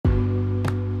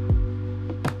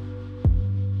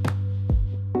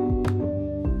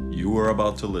You are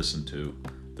about to listen to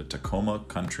the Tacoma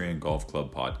Country and Golf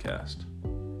Club podcast,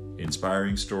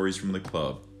 inspiring stories from the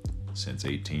club since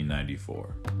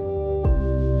 1894.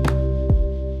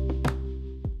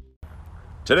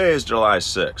 Today is July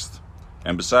 6th,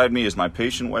 and beside me is my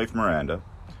patient wife Miranda,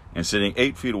 and sitting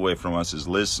 8 feet away from us is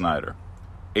Liz Snyder,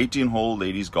 18-hole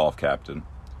ladies golf captain,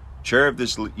 chair of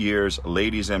this year's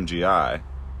Ladies MGI,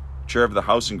 chair of the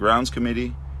House and Grounds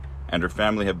Committee, and her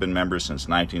family have been members since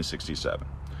 1967.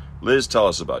 Liz, tell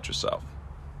us about yourself.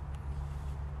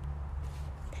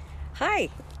 Hi.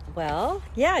 Well,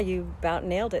 yeah, you about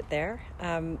nailed it there.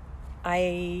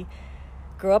 I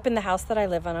grew up in the house that I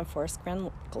live on Forest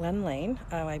Glen Lane.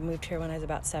 I moved here when I was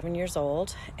about 7 years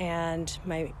old, and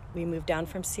we moved down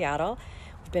from Seattle.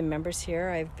 We've been members here.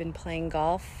 I've been playing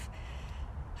golf.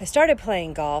 I started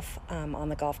playing golf on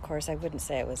the golf course. I wouldn't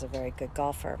say I was a very good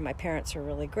golfer. My parents were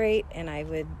really great, and I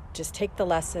would just take the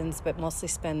lessons, but mostly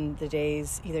spend the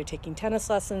days either taking tennis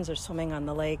lessons or swimming on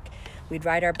the lake. We'd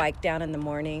ride our bike down in the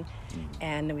morning,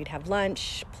 and we'd have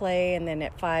lunch, play, and then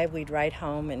at 5 we'd ride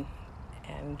home and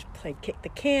play kick the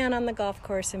can on the golf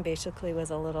course, and basically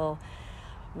was a little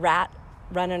rat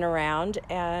running around.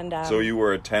 And So you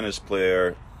were a tennis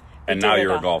player. And now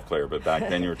you're a golf player, but back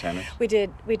then you were tennis? We did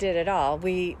it all.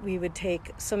 We would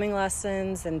take swimming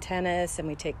lessons and tennis, and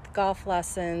we'd take the golf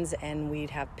lessons, and we'd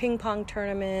have ping pong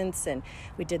tournaments, and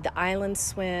we did the island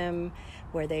swim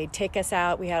where they'd take us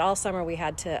out. We had all summer, we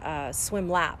had to swim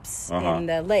laps in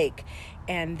the lake.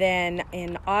 And then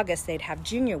in August they'd have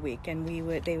junior week, and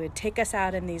they would take us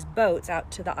out in these boats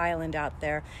out to the island out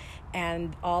there,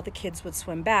 and all the kids would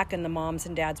swim back, and the moms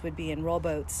and dads would be in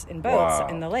rowboats in boats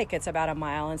in the lake. It's about 1.7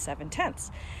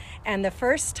 miles. And the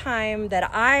first time that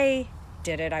I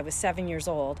did it, I was 7 years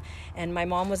old, and my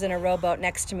mom was in a rowboat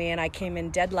next to me, and I came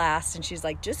in dead last, and she's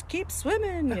like, just keep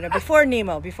swimming, before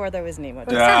there was Nemo. Right?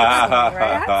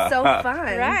 That's so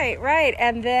fun. Right.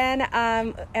 And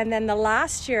then the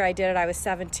last year I did it, I was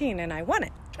 17, and I won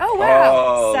it. Oh,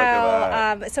 wow. Look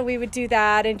at that. So we would do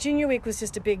that, and junior week was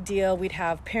just a big deal. We'd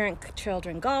have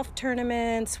parent-children golf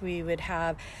tournaments. We would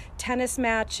have tennis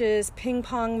matches, ping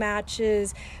pong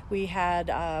matches. We had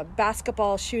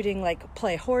basketball shooting,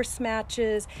 play horse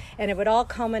matches, and it would all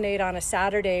culminate on a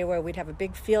Saturday where we'd have a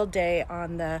big field day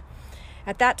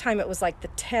at that time it was like the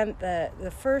 10th,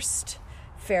 the first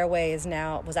fairway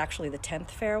was actually the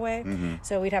 10th fairway.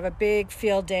 So we'd have a big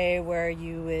field day where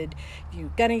you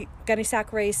gunny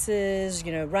sack races,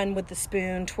 run with the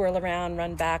spoon, twirl around,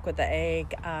 run back with the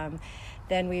egg.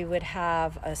 Then we would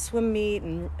have a swim meet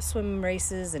and swim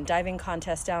races and diving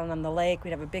contest down on the lake.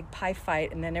 We'd have a big pie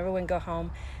fight, and then everyone go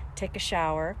home, take a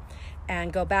shower,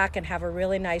 and go back and have a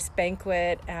really nice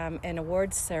banquet and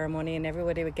awards ceremony, and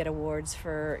everybody would get awards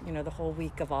for the whole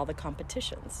week of all the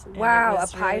competitions. Wow, a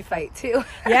pie fight too.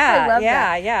 Yeah, I love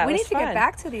yeah, that. yeah. We need to fun. get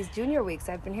back to these junior weeks.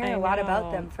 I've been hearing a lot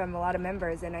about them from a lot of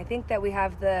members, and I think that we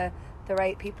have the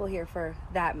right people here for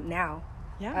that now.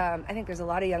 Yeah. I think there's a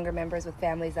lot of younger members with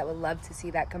families that would love to see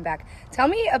that come back. Tell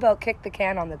me about Kick the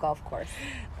Can on the golf course.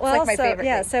 It's my favorite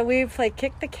thing. So we play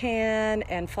Kick the Can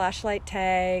and flashlight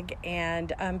tag,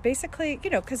 and basically,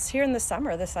 because here in the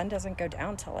summer, the sun doesn't go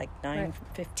down till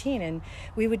 9:15, and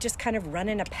we would just kind of run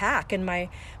in a pack. And my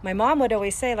mom would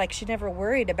always say, she never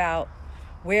worried about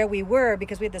where we were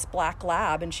because we had this black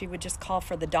lab, and she would just call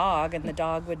for the dog, and the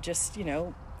dog would just,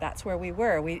 that's where we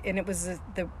were. And it was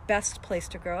the best place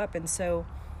to grow up. And so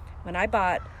when I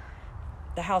bought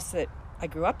the house that I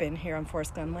grew up in here on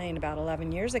Forest Glen Lane about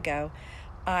 11 years ago,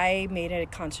 I made a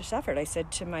conscious effort. I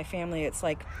said to my family, it's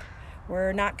like,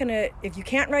 we're not going to, if you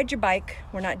can't ride your bike,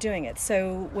 we're not doing it.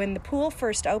 So when the pool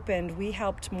first opened, we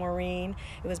helped Maureen.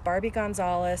 It was Barbie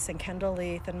Gonzalez and Kendall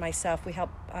Leith and myself. We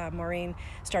helped Maureen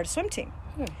start a swim team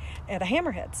at the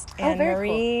Hammerheads. And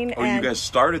Maureen, cool. You guys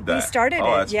started that? We started it,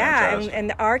 that's fantastic.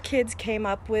 And our kids came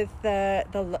up with the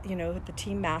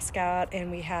team mascot, and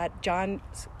we had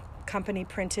John's company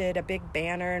printed a big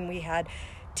banner, and we had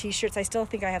T-shirts. I still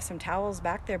think I have some towels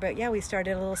back there, but yeah, we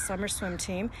started a little summer swim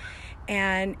team,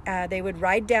 and they would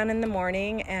ride down in the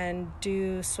morning and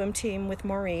do swim team with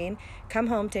Maureen, come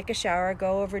home, take a shower,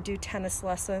 go over, do tennis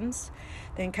lessons,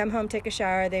 then come home, take a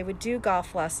shower. They would do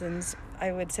golf lessons.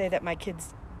 I would say that my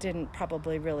kids didn't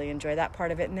probably really enjoy that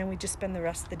part of it, and then we just spend the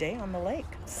rest of the day on the lake.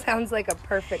 Sounds like a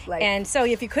perfect life. And so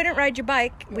if you couldn't ride your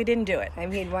bike, we didn't do it. I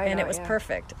mean, why not? And it was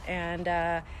perfect. And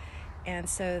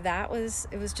so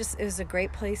it was a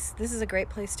great place. This is a great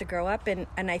place to grow up. And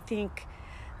I think,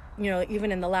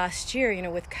 even in the last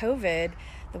year, with COVID,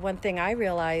 the one thing I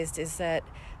realized is that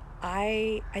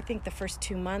I think the first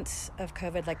 2 months of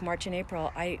COVID, like March and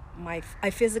April, I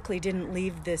physically didn't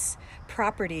leave this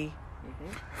property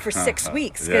for 6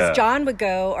 weeks, because John would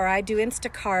go or I do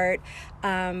Instacart,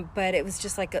 but it was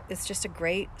just it's just a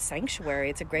great sanctuary.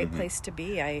 It's a great place to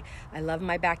be. I love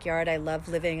my backyard. I love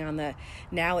living on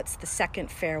now it's the 2nd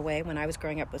fairway. When I was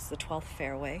growing up it was the 12th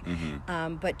fairway.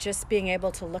 But just being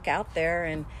able to look out there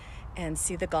and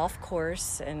see the golf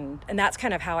course, and that's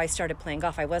kind of how I started playing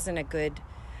golf. I wasn't a good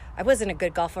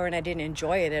golfer, and I didn't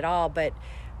enjoy it at all, but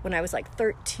when I was like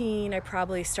 13, I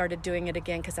probably started doing it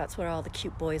again because that's what all the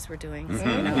cute boys were doing. So,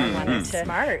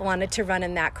 I wanted to run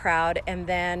in that crowd. And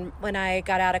then when I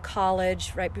got out of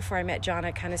college, right before I met John,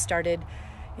 I kind of started,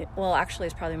 well, actually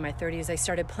it's probably in my 30s, I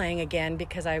started playing again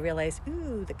because I realized,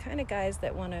 the kind of guys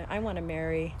that I want to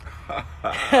marry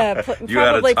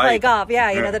probably play golf.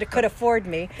 Yeah, that could afford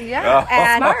me. Yeah,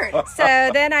 and smart. So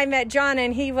then I met John,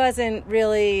 and he wasn't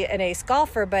really an ace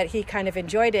golfer, but he kind of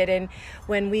enjoyed it. And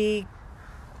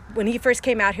when he first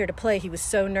came out here to play, he was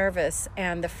so nervous.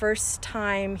 And the first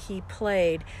time he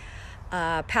played,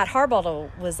 Pat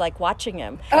Harbottle was like watching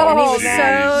him, and he was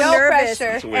so nervous.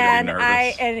 Pressure.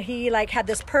 And he like had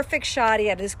this perfect shot. He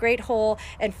had this great hole,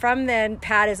 and from then,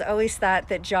 Pat has always thought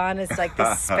that John is like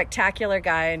this spectacular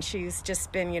guy, and she's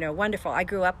just been wonderful. I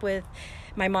grew up with.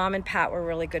 My mom and Pat were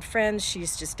really good friends.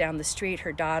 She's just down the street.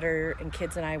 Her daughter and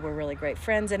kids and I were really great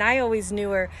friends, and I always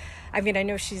knew her. I mean, I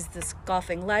know she's this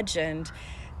golfing legend.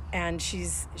 And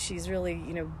she's really,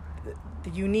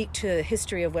 unique to the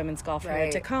history of women's golf here in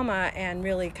Tacoma, and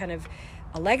really kind of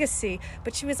a legacy.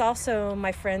 But she was also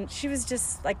my friend. She was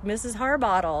just like Mrs.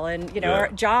 Harbottle,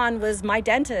 and John was my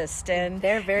dentist. And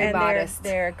they're very modest.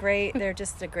 They're great. They're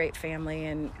just a great family,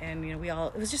 and it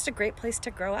was just a great place to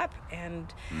grow up.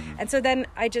 And so then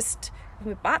when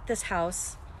we bought this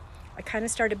house, I kind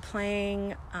of started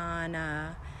playing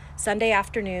on Sunday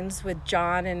afternoons with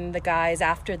John and the guys.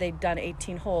 After they'd done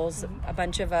 18 holes, a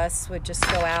bunch of us would just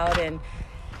go out and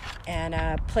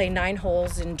play 9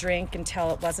 holes and drink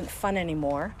until it wasn't fun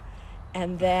anymore.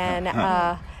 And then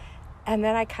I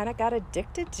kind of got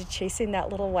addicted to chasing that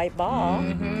little white ball.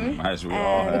 As we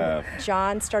all have.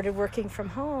 John started working from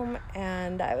home,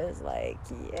 and I was like,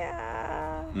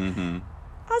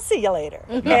 I'll see you later.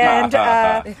 And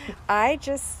I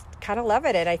just kind of love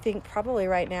it. And I think probably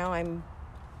right now I'm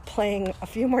playing a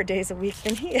few more days a week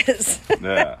than he is.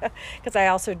 Because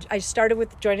I started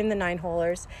with joining the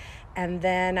 9-holers, and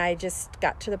then I just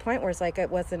got to the point where it's like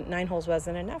 9 holes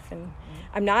wasn't enough. And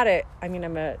I'm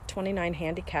a 29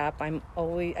 handicap. I'm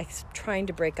always trying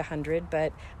to break 100,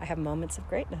 but I have moments of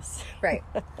greatness. Right.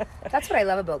 That's what I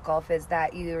love about golf, is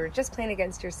that you're just playing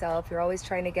against yourself. You're always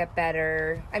trying to get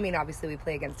better. I mean, obviously we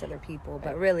play against other people,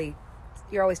 but really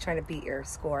you're always trying to beat your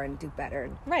score and do better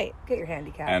and get your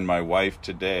handicap. And my wife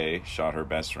today shot her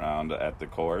best round at the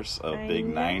course of Big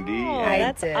 90.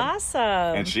 That's awesome.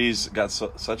 And she's got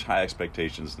such high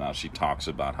expectations now. She talks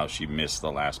about how she missed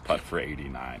the last putt for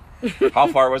 89. How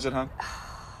far was it, hon?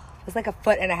 It was like 1.5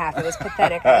 feet. It was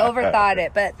pathetic. I overthought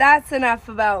it, but that's enough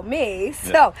about me.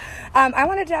 So I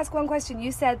wanted to ask one question.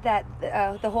 You said that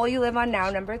the hole you live on now,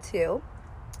 number 2,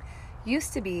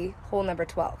 used to be hole number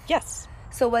 12. Yes.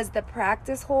 So was the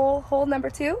practice hole number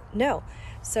 2? No.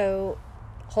 So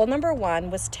hole number 1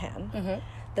 was 10.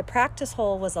 The practice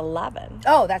hole was 11.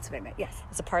 Oh, that's what I meant. Yes.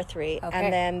 It's a par 3. Okay.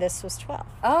 And then this was 12.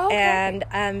 Oh, okay.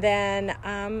 And then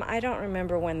I don't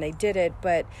remember when they did it,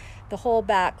 but the whole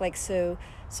back, so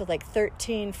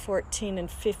 13, 14, and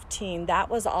 15, that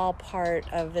was all part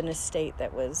of an estate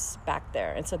that was back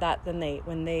there. And so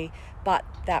when they bought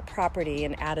that property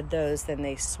and added those, then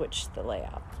they switched the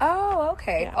layout. Oh,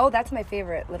 okay. Yeah. Oh, that's my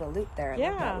favorite little loop there. I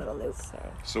love that little loop.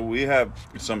 So we have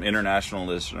some international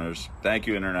listeners. Thank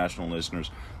you, international listeners.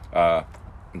 I'm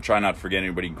trying not to forget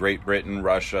anybody. Great Britain,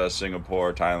 Russia,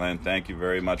 Singapore, Thailand. Thank you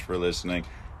very much for listening.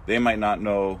 They might not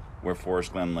know where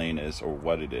Forest Glen Lane is or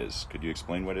what it is. Could you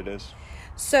explain what it is?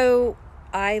 So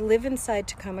I live inside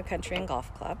Tacoma Country and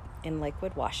Golf Club in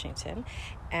Lakewood, Washington.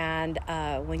 And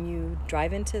when you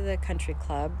drive into the country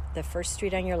club, the first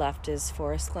street on your left is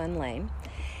Forest Glen Lane.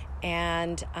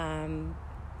 And I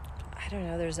don't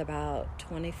know, there's about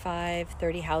 25,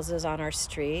 30 houses on our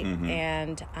street.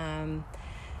 And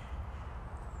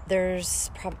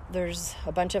there's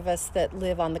a bunch of us that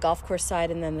live on the golf course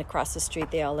side, and then across the street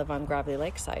they all live on Gravelly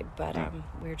Lake side. But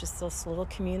we're just this little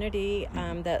community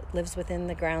that lives within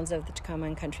the grounds of the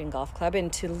Tacoma Country and Golf Club.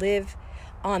 And to live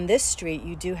on this street,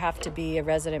 you do have to be a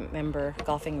resident member,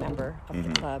 golfing member of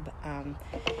the club.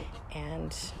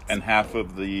 And half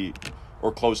of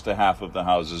or close to half of the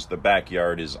houses, the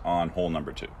backyard is on hole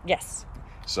number 2. Yes.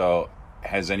 So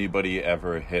has anybody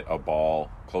ever hit a ball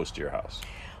close to your house?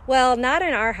 Well, not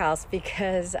in our house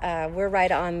because we're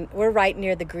right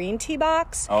near the green tee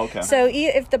box. Oh, okay. So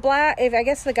if I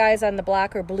guess the guys on the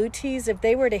black or blue tees, if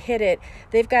they were to hit it,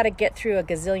 they've got to get through a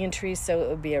gazillion trees, so it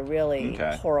would be a really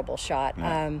horrible shot.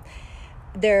 Yeah.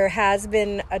 There has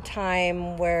been a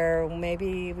time where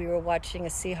maybe we were watching a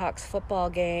Seahawks football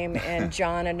game and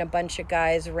John and a bunch of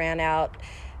guys ran out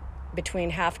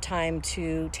between halftime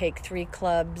to take 3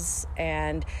 clubs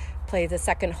and play the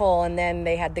second hole, and then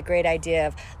they had the great idea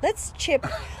of let's chip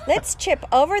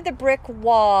over the brick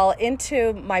wall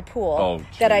into my pool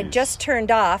that I just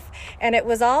turned off, and it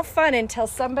was all fun until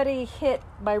somebody hit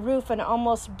my roof and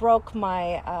almost broke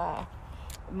my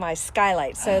my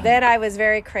skylight. So then I was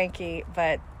very cranky,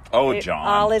 but John.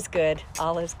 All is good.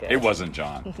 All is good. It wasn't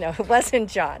John. No, it wasn't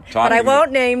John. But I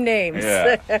won't name names.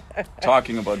 Yeah.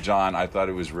 Talking about John, I thought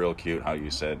it was real cute how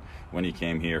you said when he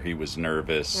came here he was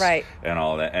nervous. Right. And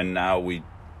all that. And now we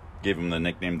gave him the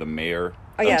nickname the mayor.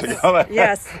 Oh,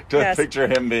 yes. Yes. Picture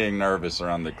him being nervous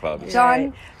around the club.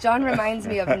 John reminds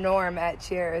me of Norm at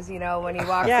Cheers, you know, when he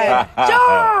walks in. Yeah.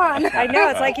 John! I know,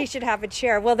 it's like he should have a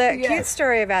chair. Well, the cute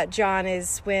story about John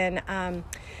is when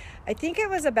I think it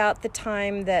was about the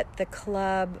time that the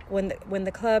club, when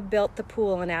the club built the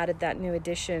pool and added that new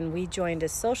addition, we joined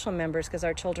as social members because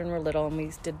our children were little and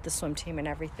we did the swim team and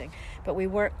everything. But we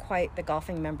weren't quite the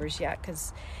golfing members yet,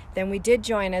 because then we did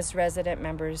join as resident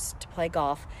members to play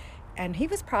golf. And he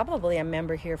was probably a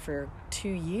member here for 2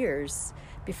 years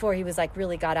before he was like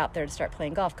really got out there to start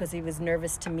playing golf, because he was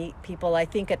nervous to meet people. I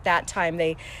think at that time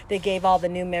they gave all the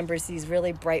new members these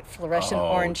really bright fluorescent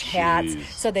orange hats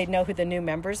so they'd know who the new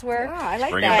members were. Yeah, I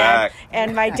like Bring that. it back.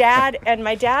 And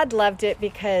my dad loved it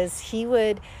because he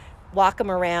would walk him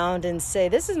around and say,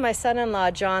 "This is my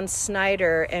son-in-law John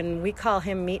Snyder, and we call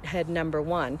him Meathead number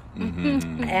 1."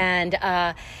 Mm-hmm.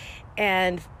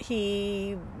 And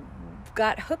he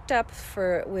got hooked up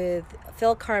with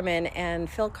Phil Carmen, and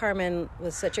Phil Carmen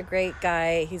was such a great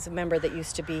guy. He's a member that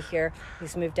used to be here.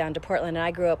 He's moved down to Portland, and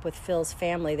I grew up with Phil's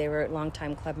family. They were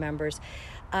longtime club members.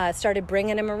 Started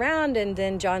bringing him around, and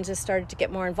then John just started to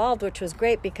get more involved, which was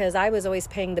great because I was always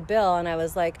paying the bill, and I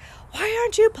was like, "Why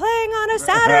aren't you playing on a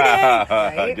Saturday?"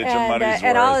 Right? Get your money's worth.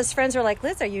 And all his friends were like,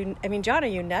 "Liz, John, are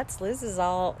you nuts? Liz is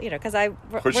all, because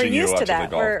we're used to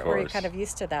that. We're kind of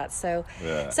used to that. So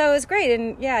it was great,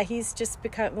 and he's just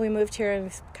we moved here and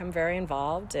he's become very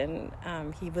involved, and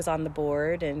he was on the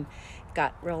board and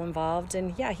got real involved,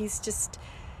 and he's just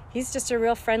a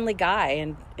real friendly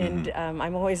guy, and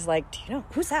I'm always like, "Do you know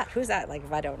who's that? Who's that?" Like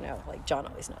if I don't know, like John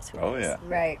always knows who it is. Oh yeah,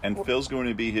 right. And Phil's going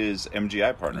to be his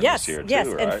MGI partner yes, this year yes,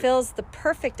 too, right? and Phil's the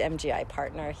perfect MGI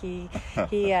partner. He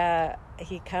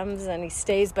comes and he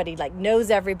stays, but he like knows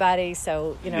everybody,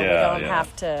 so we don't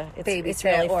have to. It's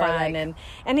really fun,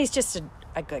 and he's just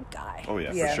a good guy. Oh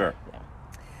yeah, for sure. Yeah.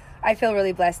 I feel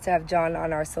really blessed to have John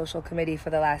on our social committee for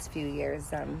the last few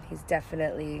years. He's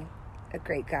definitely a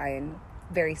great guy and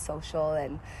very social,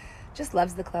 and just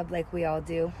loves the club like we all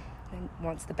do, and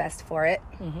wants the best for it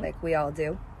like we all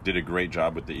do. Did a great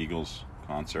job with the Eagles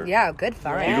concert. Yeah, good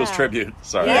fun. Yeah. Eagles tribute.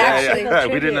 Sorry,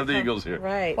 we didn't have the Eagles here.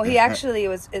 Right. Well, he actually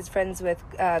is friends with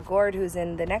Gord, who's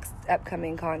in the next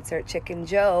upcoming concert, Chicken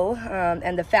Joe,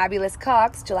 and the Fabulous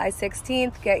Cox, July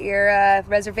 16th. Get your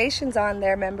reservations on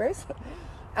there, members.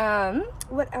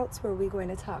 What else were we going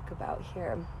to talk about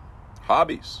here?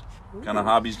 Hobbies. What kind of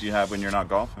hobbies do you have when you're not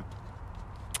golfing?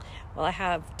 Well, I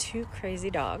have 2 crazy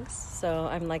dogs, so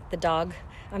I'm like the dog.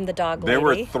 I'm the dog lady. There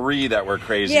were 3 that were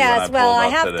crazy. Yes, when I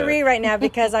have today. 3 right now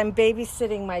because I'm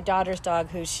babysitting my daughter's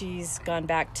dog, who she's gone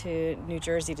back to New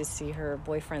Jersey to see her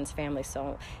boyfriend's family,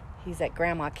 so he's at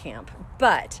grandma camp.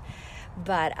 But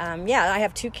I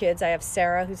have 2 kids. I have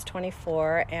Sarah, who's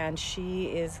 24, and she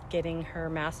is getting her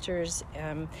master's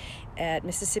at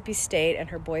Mississippi State, and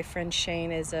her boyfriend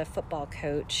Shane is a football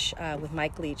coach with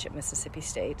Mike Leach at Mississippi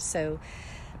State. So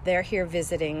they're here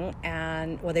visiting,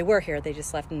 and they were here. They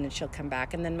just left, and then she'll come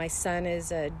back. And then my son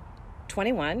is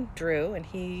 21, Drew, and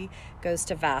he goes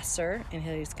to Vassar, and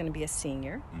he's going to be a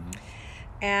senior. Mm-hmm.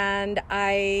 And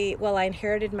I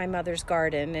inherited my mother's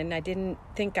garden, and I didn't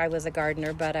think I was a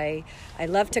gardener, but I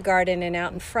love to garden, and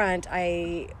out in front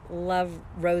I love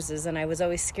roses, and I was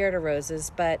always scared of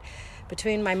roses, but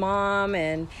between my mom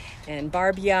and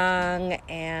Barb Young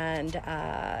and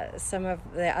some of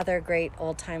the other great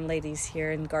old-time ladies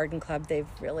here in Garden Club, they've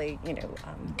really,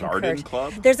 Garden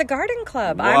Club? There's a garden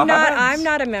club. What? I'm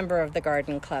not a member of the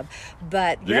Garden Club,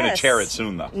 but you're going to chair it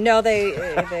soon, though. No,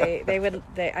 they would.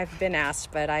 I've been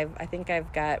asked, but I think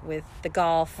I've got with the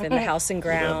golf and the house and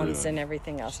grounds and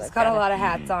everything else. She's got a lot of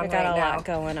hats on I've got right a now. lot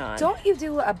going on. Don't you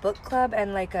do a book club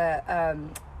and like a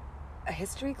a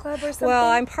history club or something? Well,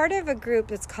 I'm part of a group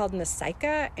that's called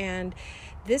Nisaika, and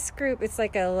this group, it's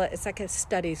like a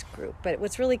studies group. But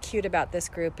what's really cute about this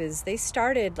group is they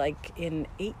started like in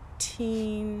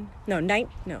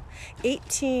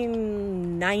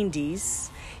 1890s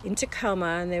in Tacoma,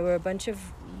 and they were a bunch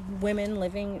of women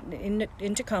living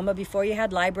in Tacoma before you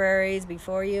had libraries,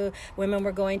 before women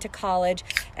were going to college,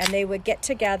 and they would get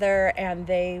together and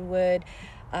they would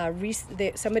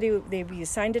they'd be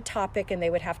assigned a topic and they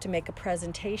would have to make a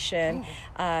presentation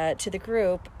to the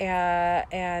group,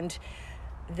 and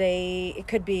it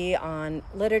could be on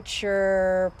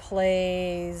literature,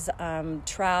 plays,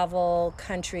 travel,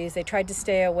 countries. They tried to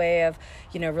stay away of,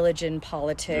 religion,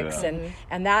 politics,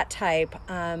 and that type.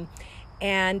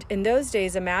 And in those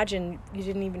days, imagine you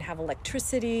didn't even have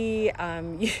electricity.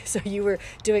 So you were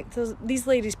doing, these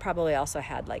ladies probably also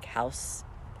had like house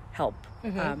help.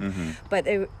 But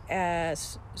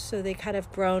so they kind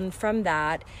of grown from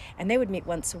that, and they would meet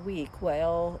once a week.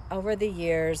 Well, over the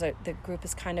years, the group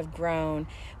has kind of grown.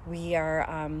 We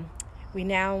are, we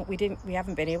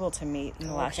haven't been able to meet in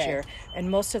the last year,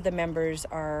 and most of the members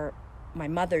are my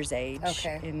mother's age,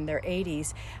 in their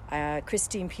 80s.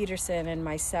 Christine Peterson and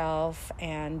myself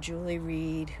and Julie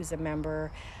Reed, who's a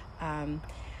member.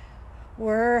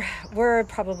 We're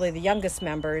probably the youngest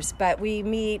members, but we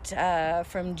meet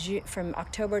from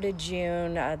October to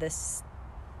June, this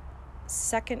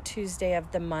second Tuesday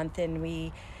of the month, and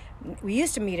we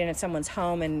used to meet in someone's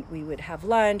home, and we would have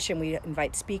lunch, and we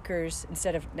invite speakers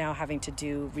instead of now having to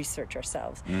do research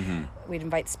ourselves. We'd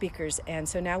invite speakers, and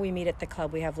so now we meet at the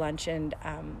club. We have lunch, and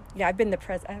I've been the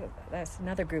president. That's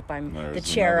another group I'm the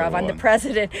chair of. I'm the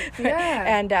president.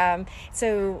 And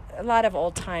so a lot of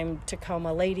old time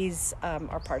Tacoma ladies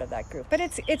are part of that group. But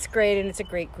it's great, and it's a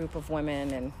great group of women.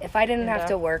 And if I didn't have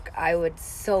to work, I would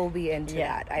so be into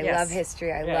that. I love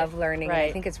history. I love learning. And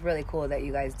I think it's really cool that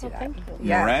you guys do that.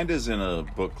 Miranda's in a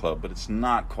book club, but it's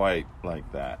not quite like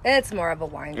that. It's more of a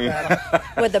wine club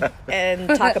and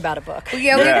talk about a book.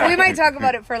 We might talk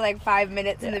about it for like 5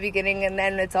 minutes in the beginning, and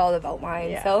then it's all about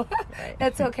wine. So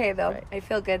that's okay though. I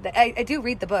feel good that I do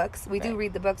read the books. We do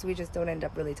read the books. We just don't end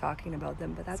up really talking about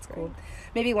them, but that's cool.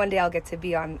 Maybe one day I'll get to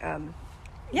be on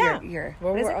your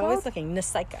we're always looking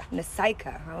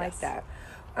Nisaika. I like that.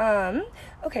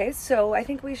 Okay, so I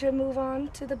think we should move on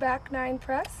to the back nine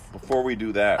press. Before we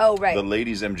do that, the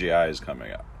Ladies MGI is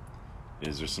coming up.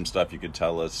 Is there some stuff you could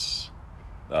tell us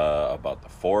about the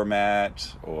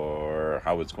format or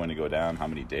how it's going to go down? How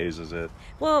many days is it?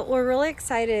 Well, we're really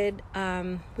excited.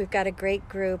 We've got a great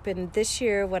group, and this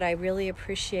year what I really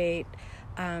appreciate,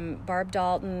 Barb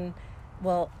Dalton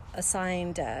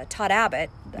assigned Todd Abbott,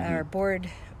 our board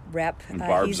rep. And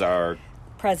Barb's our club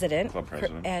president,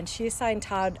 and she assigned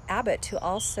Todd Abbott to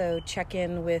also check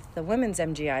in with the women's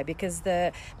MGI, because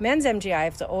the men's MGI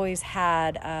has always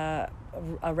had a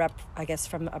rep, I guess,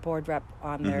 from a board rep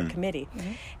on their committee.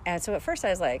 And so at first I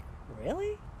was like,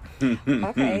 really?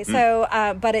 Okay. So,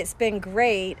 but it's been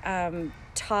great.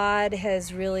 Todd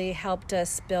has really helped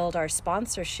us build our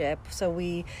sponsorship. So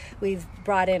we've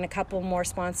brought in a couple more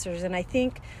sponsors, and I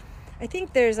think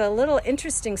there's a little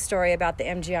interesting story about the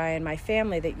MGI and my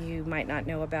family that you might not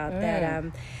know about. That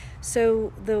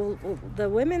so the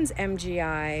women's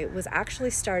MGI was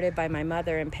actually started by my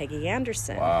mother and Peggy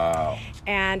Anderson. Wow.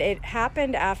 And it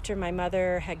happened after my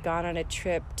mother had gone on a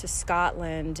trip to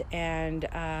Scotland, and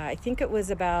I think it was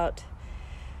about,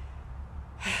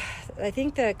 I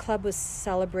think the club was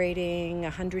celebrating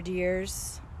 100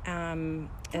 years.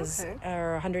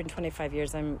 Or 125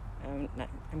 years. I'm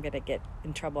going to get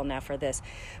in trouble now for this,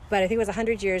 but I think it was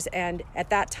 100 years. And at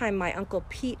that time, my uncle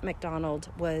Pete McDonald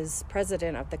was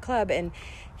president of the club, and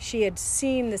she had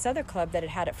seen this other club that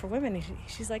had it for women. And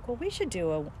she's like, "Well, we should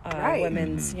do a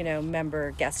women's, member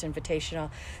guest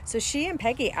invitational." So she and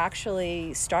Peggy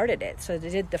actually started it. So they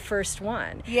did the first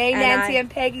one. Yay, Nancy and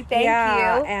Peggy! Thank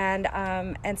you.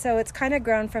 And so it's kind of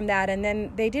grown from that. And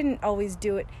then they didn't always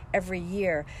do it every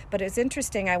year, but it's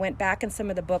interesting. I went back in some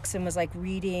of the books and was like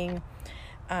reading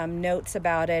notes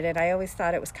about it, and I always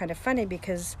thought it was kind of funny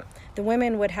because the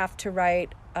women would have to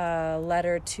write a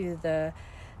letter to the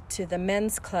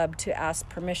men's club to ask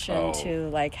permission to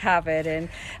like have it, and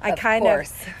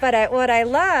what I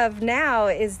love now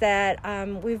is that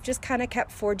we've just kind of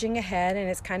kept forging ahead, and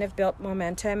it's kind of built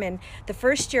momentum. And the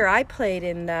first year I played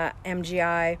in the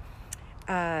MGI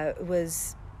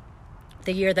was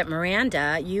the year that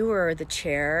Miranda, you were the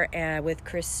chair with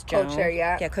Chris Jones.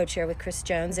 Co-chair, co-chair with Chris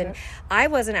Jones. And I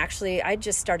wasn't actually, I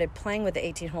just started playing with the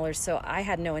 18-holers, so I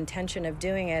had no intention of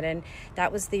doing it. And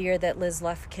that was the year that Liz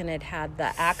Lufkin had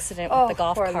the accident with the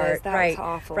golf cart. Liz, that was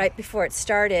awful. Right before it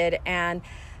started. And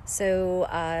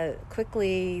So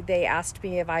quickly they asked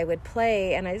me if I would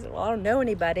play, and I said, well, I don't know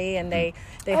anybody. And they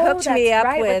hooked me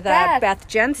up with Beth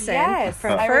Jensen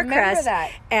from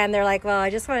Furcrest. And they're like, well, I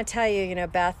just want to tell you,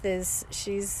 Beth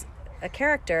she's a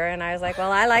character. And I was like,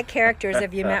 well, I like characters.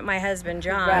 If you met my husband,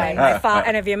 John,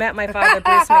 and if you met my father,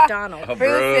 Bruce McDonald.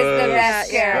 Bruce is the best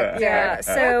character. Yeah.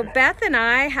 So Beth and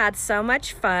I had so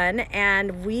much fun,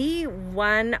 and we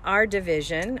won our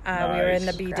division. Nice. We were in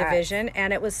the B division,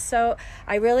 and it was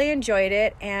I really enjoyed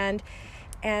it. And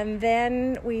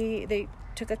then they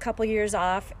took a couple years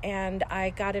off, and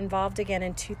I got involved again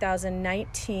in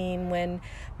 2019 when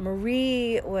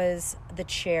Marie was the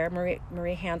chair.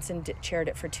 Marie Hansen chaired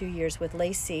it for 2 years with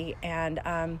Lacey, and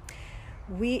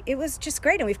it was just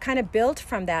great, and we've kind of built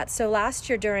from that. So last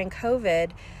year during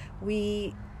COVID,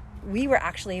 we were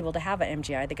actually able to have an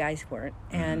MGI. The guys weren't,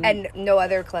 and no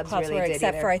other clubs really were, did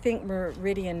except either. for I think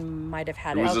Meridian might have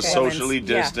had it. It was a socially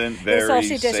distant, very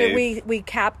socially distant. safe. We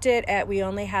capped it at, we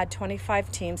only had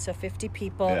 25 teams, so 50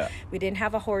 people. Yeah. We didn't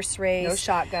have a horse race.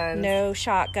 No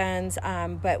shotguns.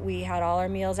 But we had all our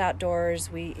meals outdoors.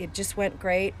 It just went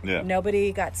great. Yeah.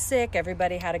 Nobody got sick.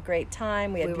 Everybody had a great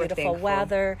time. We had beautiful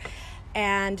weather.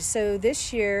 And so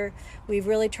this year, we've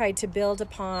really tried to build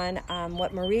upon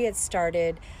what Marie had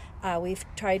started. We've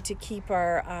tried to keep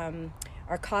our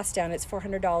cost down. It's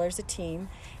 $400 a team,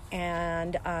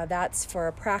 and that's for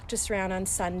a practice round on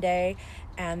Sunday,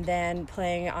 and then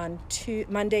playing on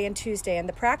Monday and Tuesday. And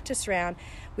the practice round,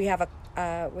 we have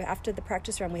after the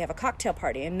practice round, we have a cocktail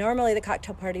party. And normally the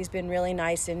cocktail party's been really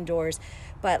nice indoors,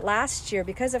 but last year,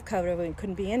 because of COVID, we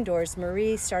couldn't be indoors.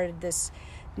 Marie started this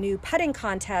new putting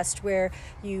contest where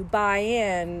you buy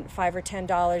in $5 or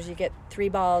 $10, you get 3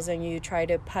 balls, and you try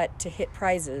to putt to hit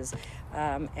prizes.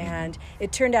 And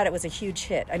it turned out it was a huge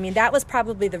hit. I mean, that was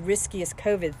probably the riskiest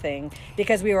COVID thing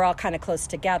because we were all kind of close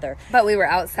together. But we were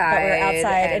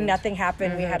outside. And nothing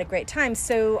happened. We had a great time.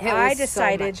 So I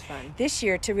decided this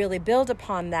year to really build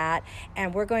upon that.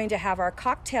 And we're going to have our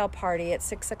cocktail party at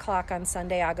 6 o'clock on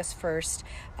Sunday, August 1st,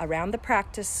 around the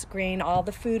practice green. All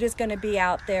the food is going to be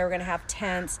out there. We're going to have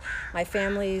tents. My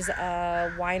family's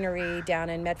winery down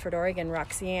in Medford, Oregon,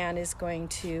 Roxanne, is going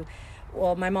to...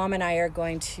 Well, my mom and I are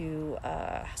going to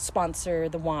sponsor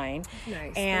the wine.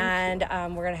 Nice. And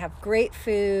we're going to have great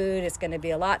food. It's going to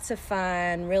be lots of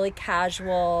fun, really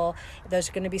casual. There's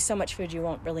going to be so much food you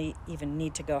won't really even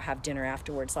need to go have dinner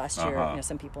afterwards. Last year,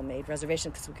 some people made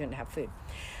reservations because we couldn't have food.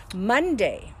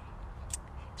 Monday,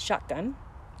 shotgun,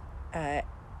 8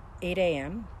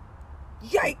 a.m.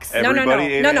 Yikes. No, 9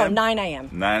 a.m. 9 a.m.?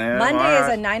 Monday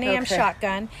is a 9 a.m.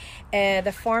 shotgun.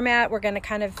 The format, we're going to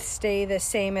kind of stay the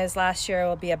same as last year. It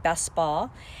will be a best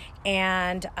ball.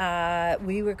 And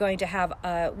we were going to have,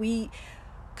 a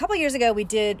couple years ago, we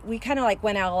kind of like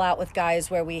went all out with guys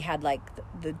where we had like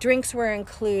the drinks were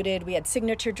included. We had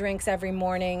signature drinks every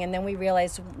morning. And then we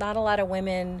realized not a lot of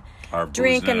women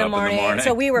drink in the morning.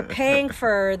 So we were paying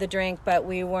for the drink, but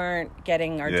we weren't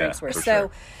getting our drinks worth.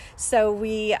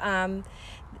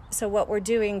 So what we're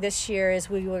doing this year is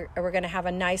we're going to have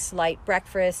a nice light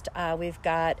breakfast. We've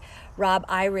got Rob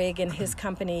Eyrig and his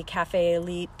company Cafe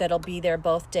Elite that'll be there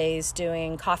both days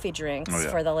doing coffee drinks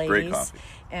for the ladies. Great coffee.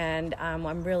 And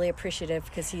I'm really appreciative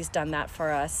because he's done that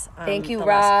for us. Thank you,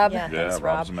 Rob. Thanks, Rob.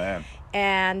 Rob's a man.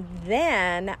 And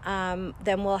then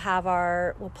we'll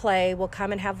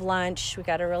come and have lunch. We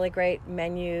got a really great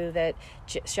menu that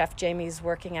Chef Jamie's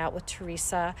working out with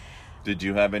Teresa. Did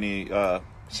you have any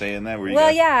say in that?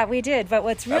 Yeah, we did. But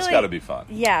what's really... That's got to be fun.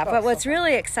 Yeah, but what's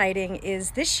really exciting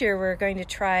is this year we're going to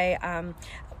try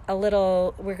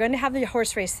we're going to have the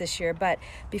horse race this year, but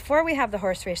before we have the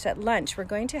horse race at lunch, we're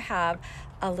going to have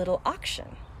a little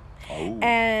auction. Oh.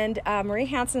 And Marie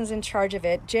Hansen's in charge of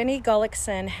it. Jenny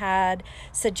Gullickson had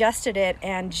suggested it,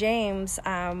 and James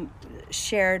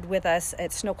shared with us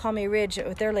at Snoqualmie Ridge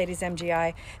with their Ladies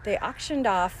MGI. They auctioned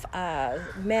off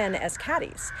men as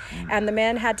caddies, and the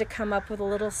men had to come up with a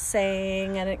little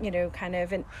saying, and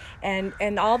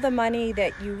and all the money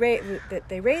that that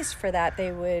they raised for that,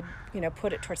 they would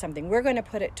put it towards something. We're going to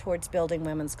put it towards building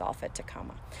women's golf at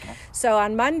Tacoma. Okay. So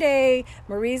on Monday,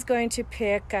 Marie's going to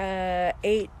pick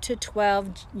 8 to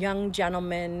 12 young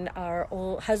gentlemen, our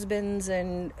old husbands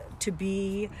and to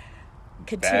be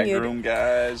continued. Backroom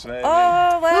guys, maybe?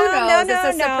 Oh, well, who knows?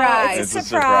 It's a surprise. It's a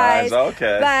surprise.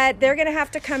 Okay. But they're going to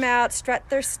have to come out, strut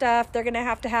their stuff. They're going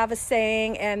to have a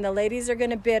saying, and the ladies are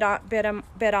going to bid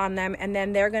on them, and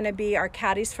then they're going to be our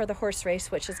caddies for the horse race,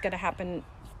 which is going to happen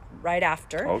right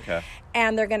after. Okay.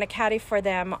 And they're going to caddy for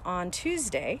them on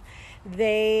Tuesday.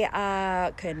 They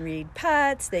can read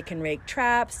putts, they can rake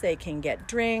traps, they can get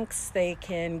drinks, they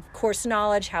can course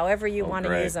knowledge, however you want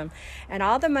to use them. And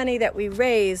all the money that we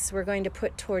raise, we're going to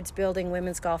put towards building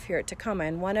women's golf here at Tacoma.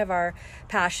 And one of our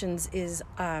passions is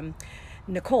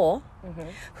Nicole,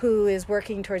 who is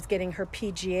working towards getting her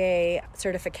PGA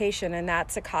certification, and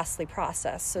that's a costly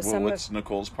process. So what's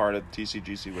Nicole's part of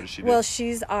TCGC? What does she do? Well,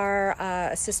 she's our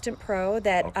assistant pro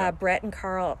that Brett and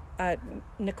Carl,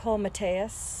 Nicole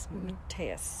Mateus.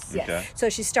 Yes. Okay. So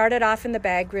she started off in the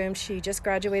bag room. She just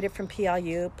graduated from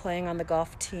PLU, playing on the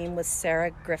golf team with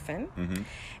Sarah Griffin.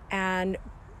 And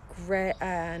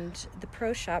the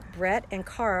pro shop, Brett and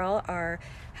Carl, are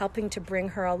helping to bring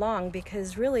her along,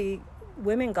 because really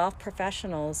women golf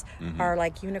professionals are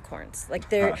like unicorns. Like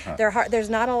they're hard, there's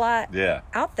not a lot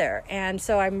out there, and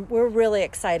so we're really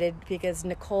excited because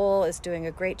Nicole is doing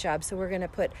a great job. So we're going to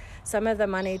put some of the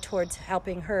money towards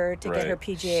helping her to get her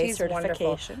PGA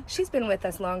certification. Wonderful. She's been with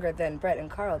us longer than Brett and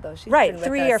Carl, though. She's been with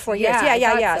 3 us. or 4 years.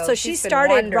 Yeah. So she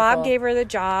started. Wonderful. Rob gave her the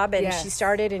job, and she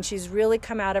started, and she's really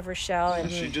come out of her shell.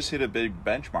 And she just hit a big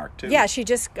benchmark too. Yeah, she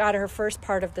just got her first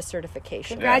part of the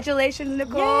certification. Congratulations,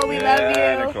 Nicole. We love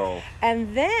you, Nicole.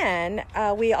 And then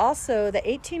we also, the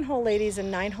 18-hole ladies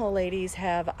and 9-hole ladies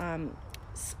have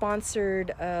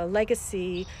sponsored a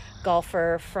legacy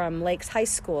golfer from Lakes High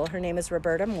School. Her name is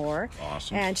Roberta Moore.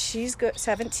 Awesome. And she's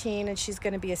 17, and she's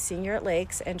going to be a senior at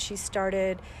Lakes. And she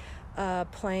started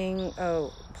playing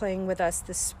with us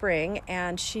this spring,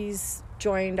 and she's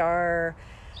joined our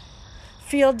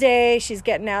field day. She's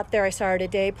getting out there. I saw her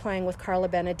today playing with Carla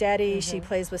Benedetti. She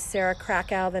plays with Sarah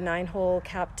Krakow, the 9-hole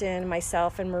captain,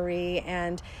 myself and Marie,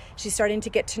 and she's starting to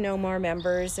get to know more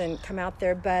members and come out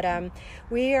there. But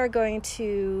we are going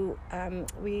to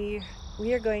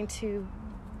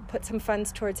put some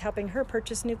funds towards helping her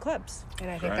purchase new clubs. And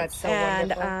I think that's so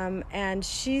wonderful. And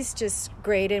she's just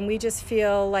great, and we just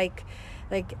feel like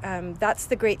that's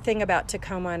the great thing about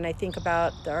Tacoma, and I think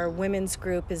about our women's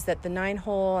group, is that the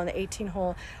 9-hole and the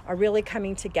 18-hole are really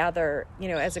coming together,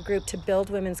 as a group to build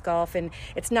women's golf. And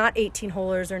it's not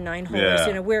 18-holers or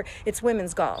 9-holers, it's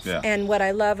women's golf. Yeah. And what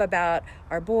I love about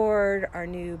our board, our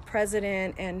new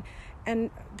president, and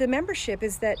the membership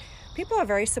is that people are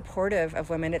very supportive of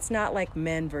women. It's not like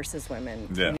men versus women.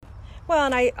 Yeah. Well,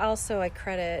 and I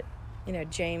credit,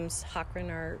 James Hochran,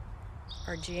 our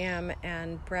GM,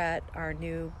 and Brett, our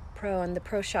new pro, and the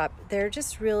pro shop. They're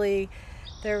just really,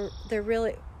 they're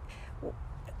really,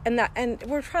 and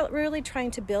we're really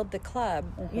trying to build the club,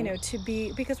 to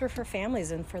be, because we're for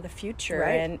families and for the future,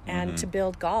 and to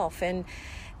build golf, and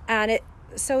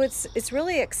it's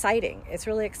really exciting. It's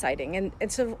really exciting,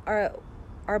 and so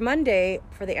our Monday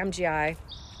for the MGI,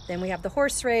 then we have the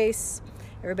horse race.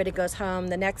 Everybody goes home.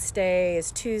 The next day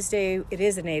is Tuesday. It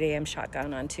is an 8 a.m.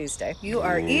 shotgun on Tuesday. You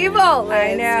are evil,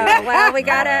 Liz. I know. Well, we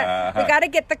gotta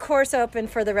get the course open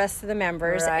for the rest of the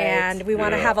members, and we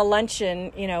want to have a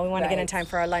luncheon. We want to get in time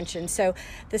for our luncheon. So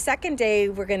the second day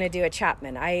we're going to do a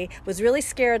Chapman. I was really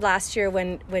scared last year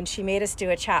when she made us do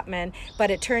a Chapman,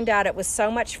 but it turned out it was so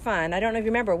much fun. I don't know if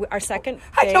you remember our second day.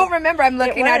 I don't remember. I'm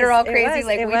looking at her all crazy.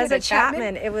 It was a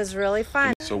Chapman. It was really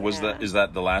fun. So is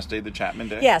that the last day, the Chapman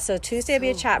day? Yeah. So Tuesday will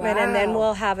be a Chapman, and then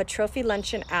we'll have a trophy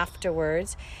luncheon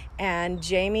afterwards. And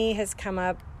Jamie has come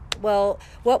up. Well,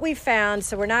 what we found,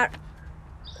 so we're not.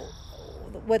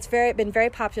 What's been very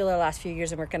popular the last few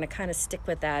years, and we're going to kind of stick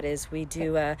with that, is we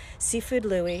do a seafood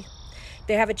Louis.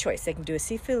 They have a choice. They can do a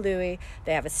seafood Louis.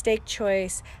 They have a steak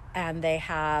choice, and they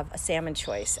have a salmon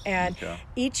choice. And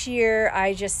each year,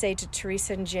 I just say to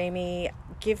Teresa and Jamie,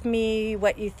 give me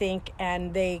what you think.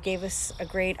 And they gave us a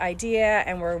great idea,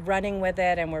 and we're running with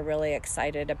it, and we're really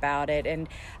excited about it. And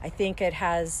I think it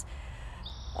has,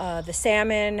 the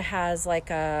salmon has like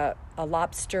a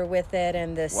lobster with it,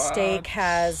 and the steak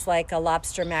has like a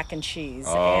lobster mac and cheese.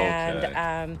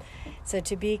 And so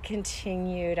to be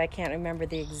continued. I can't remember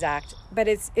the exact, but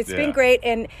it's been great.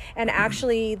 And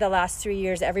actually the last 3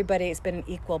 years, everybody's been an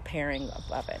equal pairing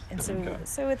of it. And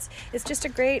so it's just a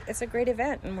great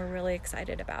event, and we're really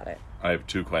excited about it. I have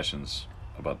 2 questions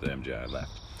about the MGI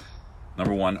left.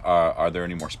 Number 1, are there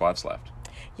any more spots left?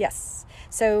 Yes.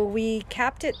 So we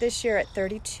capped it this year at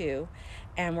 32.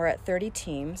 And we're at 30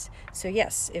 teams. So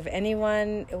yes, if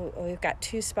anyone, we've got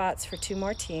 2 spots for 2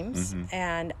 more teams,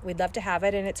 and we'd love to have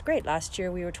it. And it's great. Last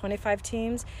year we were 25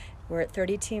 teams. We're at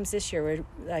 30 teams this year. We're,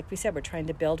 like we said, we're trying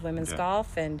to build women's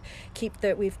golf and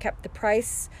we've kept the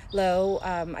price low.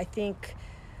 I think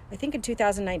in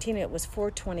 2019 it was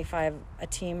 $425 a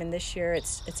team, and this year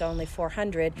it's only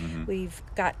 $400. We've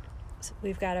got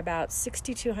we've got about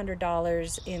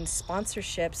 $6,200 in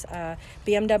sponsorships.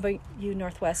 BMW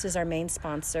Northwest is our main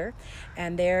sponsor,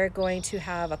 and they're going to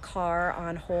have a car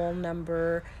on hole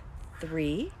number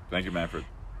 3. Thank you, Manfred.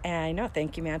 I know,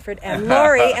 thank you, Manfred. And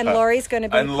Lori's going to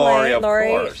be and playing.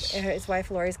 Lori, of course. His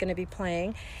wife Lori's going to be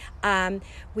playing.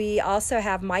 We also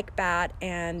have Mike Batt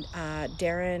and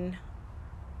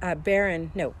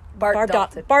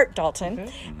Bart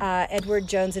Dalton, Edward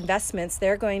Jones Investments.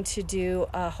 They're going to do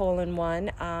a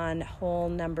hole-in-one on hole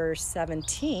number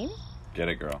 17. Get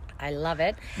it, girl. I love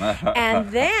it.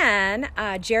 And then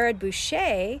Jared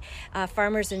Boucher,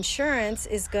 Farmers Insurance,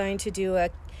 is going to do a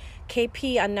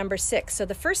KP on number 6. So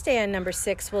the first day on number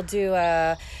 6, we'll do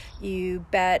you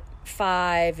bet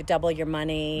 5, double your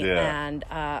money, and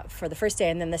for the first day.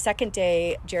 And then the second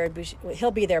day, Jared Boucher,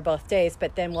 he'll be there both days,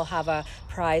 but then we'll have a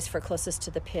prize for closest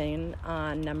to the pin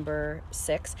on number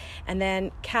 6. And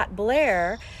then Kat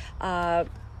Blair,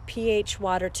 PH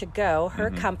Water to Go, her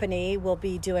company will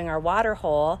be doing our water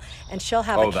hole, and she'll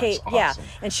have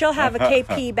and she'll have a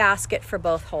KP basket for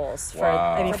both holes for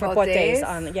both days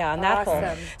on that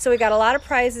hole. So we got a lot of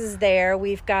prizes there.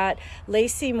 We've got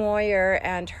Lacey Moyer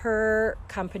and her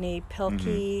company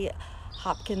Pilkey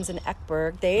Hopkins and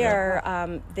Eckberg. They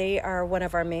are one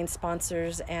of our main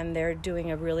sponsors, and they're doing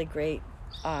a really great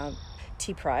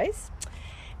tea prize.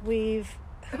 Who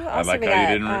else have we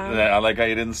got? I like how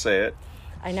you didn't say it.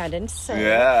 I know, I didn't say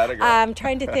it. I'm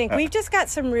trying to think. We've just got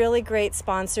some really great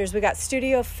sponsors. We got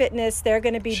Studio Fitness. They're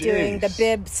going to be doing the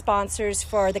bib sponsors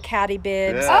for the caddy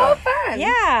bibs. Yeah. Oh, fun.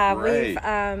 Yeah. Great. We've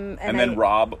and then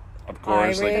Rob, of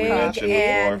course, like we mentioned before.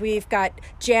 And we've got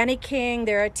Janny King.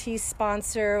 They're a tea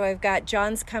sponsor. We've got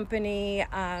John's Company.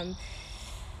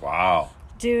 Wow.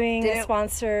 Doing a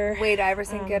sponsor. Wade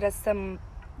Iverson get us some...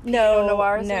 No.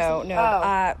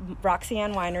 Oh.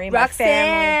 Roxanne Winery.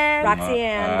 Roxanne. My family.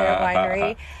 Roxanne,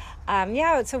 their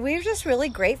winery. So we're just really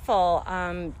grateful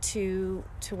to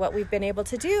what we've been able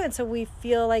to do, and so we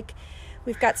feel like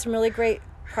we've got some really great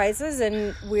prizes,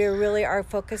 and our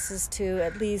focus is to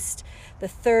at least the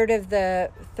third of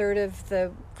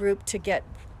the group to get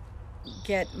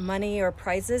money or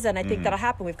prizes, and I think that'll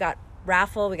happen. We've got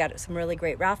we got some really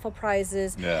great raffle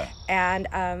prizes, and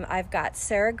I've got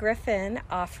Sarah Griffin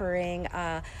offering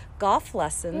golf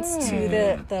lessons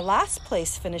to the last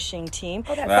place finishing team,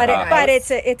 but it's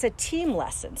a team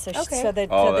lesson, so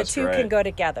the two can go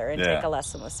together and take a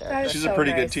lesson with Sarah. She's a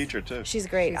pretty good teacher too. She's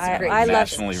great. I love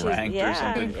nationally ranked or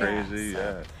something crazy.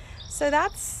 So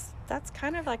that's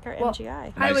kind of like our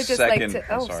MGI. I would just like to.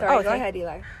 Oh, sorry. Go ahead,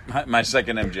 Eli. My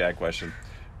second MGI question.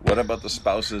 What about the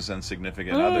spouses and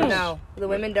significant others? No, the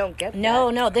women don't get that.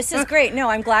 No, this is great. No,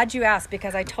 I'm glad you asked,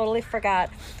 because I totally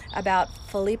forgot about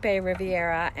Felipe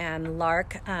Riviera and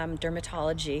Lark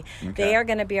Dermatology. Okay. They are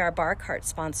going to be our bar cart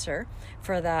sponsor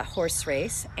for the horse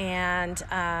race, and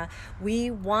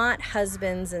we want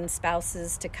husbands and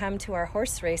spouses to come to our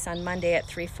horse race on Monday at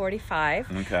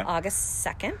 3:45, August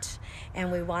 2nd,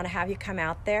 and we want to have you come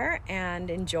out there and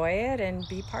enjoy it and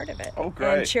be part of it. Oh,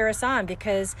 great. And cheer us on,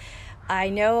 because I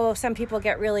know some people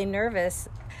get really nervous.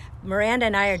 Miranda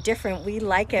and I are different. We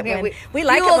like it when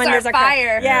there's a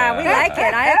fire. Yeah, we like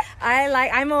it.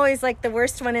 I'm always like the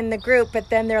worst one in the group, but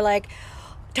then they're like,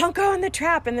 "Don't go in the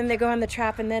trap," and then they go in the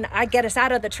trap, and then I get us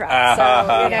out of the trap.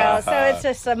 So it's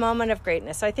just a moment of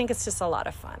greatness. So I think it's just a lot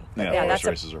of fun. Horse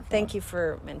races are fun. Thank you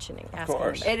for mentioning. Of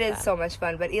course, it is so much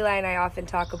fun. But Eli and I often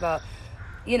talk about,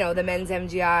 the men's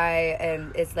MGI,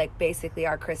 and it's like basically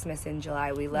our Christmas in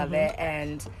July. We love it,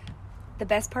 and the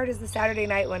best part is the Saturday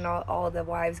night when all the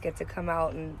wives get to come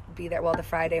out and be there. Well, the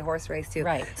Friday horse race too.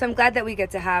 Right. So I'm glad that we get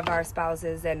to have our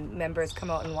spouses and members come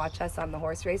out and watch us on the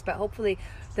horse race. But hopefully,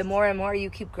 the more and more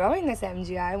you keep growing this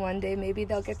MGI, one day maybe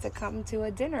they'll get to come to a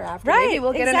dinner after. Right. Maybe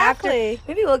we'll get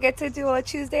maybe we'll get to do a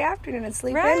Tuesday afternoon and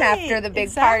sleep in after the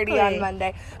big party on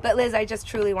Monday. But Liz, I just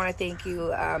truly want to thank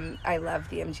you. I love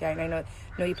the MGI, and I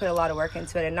know you put a lot of work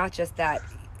into it, and not just that,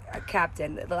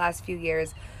 captain. The last few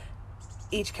years,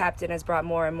 each captain has brought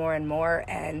more and more and more,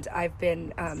 and I've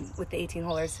been with the 18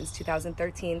 holers since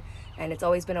 2013, and it's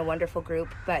always been a wonderful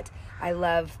group. But I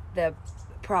love the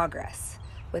progress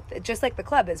with, just like the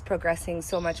club is progressing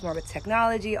so much more with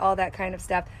technology, all that kind of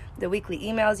stuff. The weekly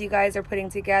emails you guys are putting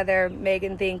together.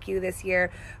 Megan, thank you this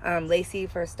year. Lacey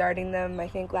for starting them, I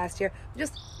think last year.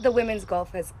 Just the women's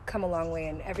golf has come a long way,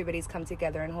 and everybody's come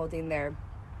together and holding their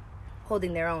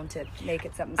own to make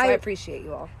it something. So I appreciate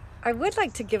you all. I would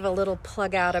like to give a little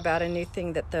plug out about a new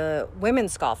thing that the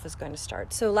women's golf is going to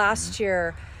start. So last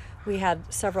year we had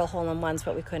several hole-in-ones,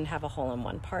 but we couldn't have a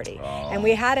hole-in-one party. And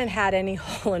we hadn't had any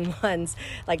hole-in-ones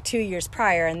like 2 years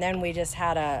prior, and then we just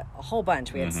had a whole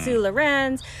bunch. We had Sue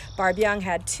Lorenz, Barb Young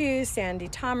had 2, Sandy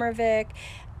Tomarovic,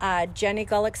 Jenny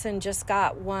Gullickson just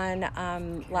got one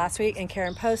last week, and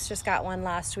Karen Post just got one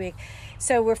last week.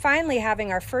 So we're finally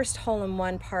having our first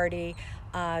hole-in-one party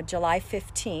July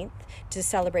 15th to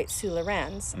celebrate Sue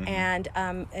Lorenz.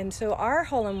 And so our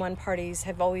hole-in-one parties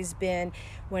have always been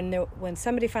when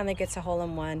somebody finally gets a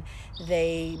hole-in-one,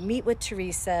 they meet with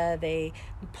Teresa, they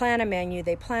plan a menu,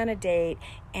 they plan a date,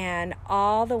 and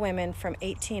all the women from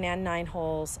 18 and 9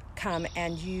 holes come,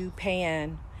 and you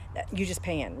just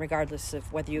pay in regardless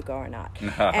of whether you go or not,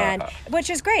 and which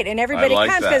is great, and everybody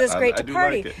comes because it's great to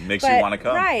party. Like it. Makes you want to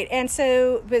come, right? And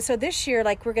so this year,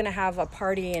 like, we're going to have a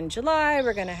party in July,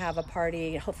 we're going to have a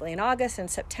party hopefully in August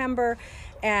and September,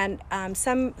 and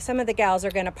some of the gals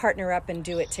are going to partner up and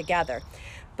do it together.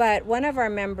 But one of our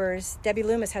members, Debbie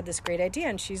Loomis, had this great idea,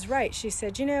 and she's right. She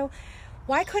said,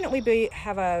 why couldn't we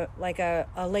have a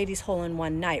ladies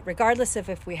hole-in-one night, regardless of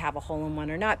if we have a hole-in-one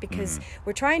or not? Because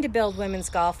we're trying to build women's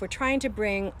golf. We're trying to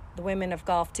bring the women of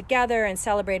golf together and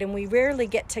celebrate. And we rarely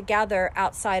get together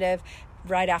outside of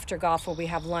right after golf, where we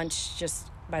have lunch just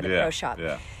by the pro shop.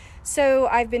 Yeah. So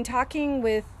I've been talking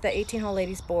with the 18-hole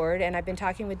ladies board, and I've been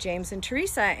talking with James and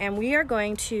Teresa, and we are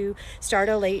going to start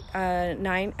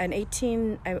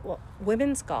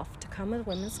women's golf, to come with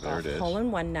women's golf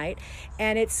hole-in-one night,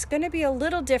 and it's going to be a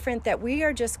little different. That we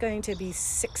are just going to be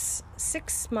six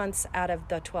months out of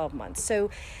the 12 months.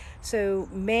 So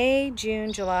May,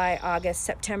 June, July, August,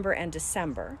 September, and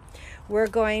December, we're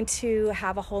going to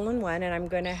have a hole-in-one, and I'm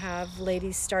going to have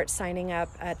ladies start signing up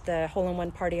at the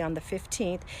hole-in-one party on the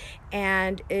 15th.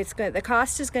 And the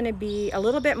cost is going to be a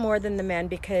little bit more than the men,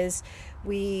 because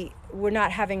we're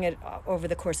not having it over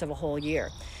the course of a whole year.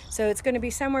 So it's going to be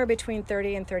somewhere between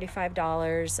 $30 and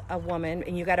 $35 a woman,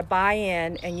 and you got to buy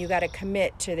in, and you got to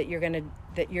commit to that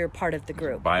you're part of the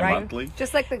group. Bi-monthly? Right?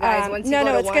 Just like the guys. It's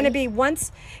going to be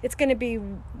once. It's going to be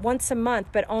once a month,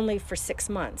 but only for 6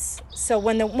 months. So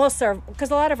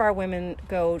because a lot of our women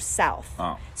go south.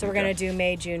 So we're going to do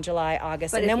May, June, July,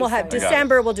 August, and then we'll have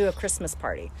December. We'll do a Christmas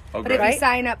party. Okay. But if you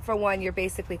sign up for one, you're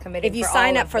basically committing. If you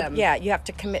sign up for you have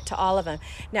to commit to all of them.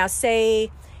 Now,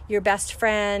 say your best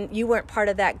friend, you weren't part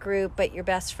of that group, but your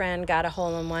best friend got a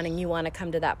hole-in-one and you want to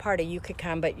come to that party, you could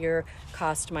come, but your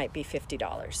cost might be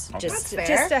 $50. Okay.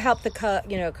 Just to help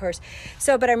the course.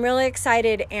 So, but I'm really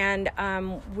excited, and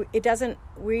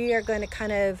we are going to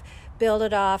kind of build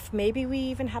it off. Maybe we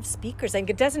even have speakers. Like,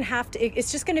 it doesn't have to,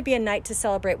 it's just going to be a night to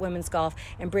celebrate women's golf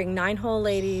and bring 9-hole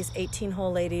ladies,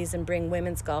 18-hole ladies, and bring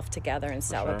women's golf together and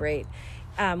celebrate.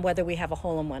 Whether we have a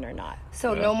hole-in-one or not.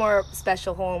 So no more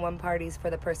special hole-in-one parties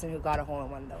for the person who got a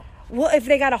hole-in-one, though? Well, if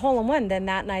they got a hole-in-one, then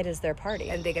that night is their party.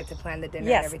 And they get to plan the dinner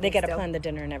and everything. Yes, they get to plan the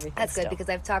dinner and everything. That's good, because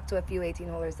I've talked to a few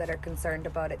 18-holers that are concerned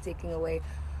about it taking away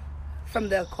from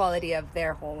the quality of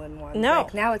their hole-in-one. No.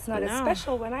 Like, now it's not as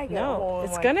special when I get a hole-in-one.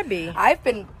 It's going to be. I've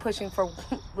been pushing for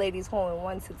ladies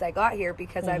hole-in-one since I got here,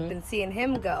 because I've been seeing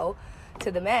him go to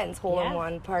the men's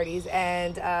hole-in-one parties,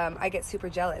 and I get super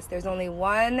jealous. There's only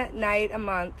one night a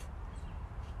month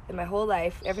in my whole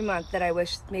life, every month, that I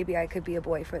wish maybe I could be a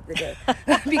boy for the day.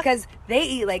 Because they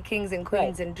eat like kings and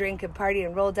queens and drink and party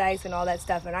and roll dice and all that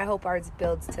stuff, and I hope ours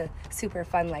builds to super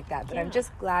fun like that. But I'm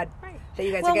just glad that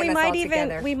you guys are getting us all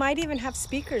together. We might even have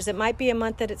speakers. It might be a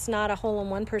month that it's not a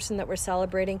hole-in-one person that we're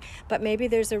celebrating, but maybe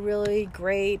there's a really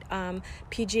great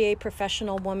PGA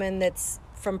professional woman that's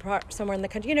from somewhere in the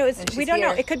country. We don't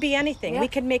know. It could be anything. We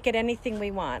could make it anything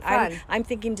we want. I'm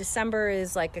thinking December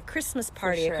is like a Christmas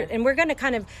party. For sure. And we're going to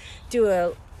kind of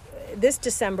do this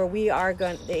December, the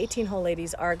 18-hole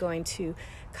ladies are going to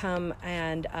come,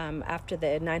 and after the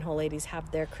 9-hole ladies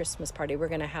have their Christmas party, we're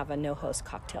going to have a no-host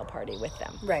cocktail party with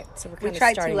them. Right. So we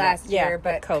tried to last year,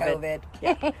 but COVID.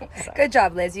 Yeah. So. Good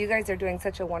job, Liz. You guys are doing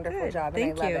such a wonderful job,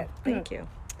 and I love it. Thank you.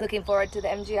 Looking forward to the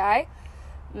MGI.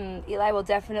 Eli will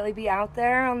definitely be out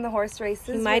there on the horse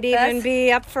races. He might even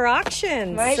be up for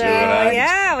auction. Might be.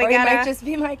 Yeah, he might just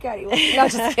be my caddy. No,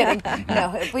 just kidding.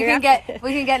 No, if we can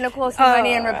get Nicole some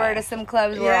money and Roberta some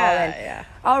clubs, we're all in. Yeah.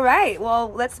 All right. Well,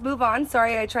 let's move on.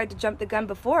 Sorry, I tried to jump the gun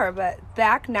before, but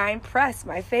back 9 press,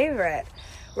 my favorite.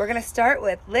 We're gonna start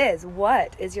with Liz.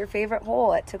 What is your favorite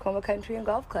hole at Tacoma Country and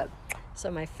Golf Club? So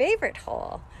my favorite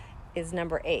hole is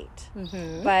number 8,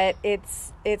 but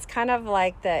it's kind of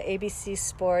like the ABC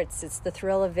Sports. It's the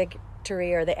thrill of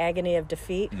victory or the agony of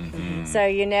defeat. Mm-hmm. So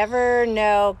you never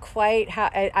know quite how.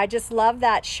 I just love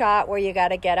that shot where you got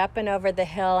to get up and over the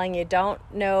hill and you don't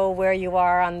know where you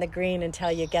are on the green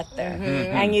until you get there.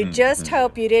 Mm-hmm. And you just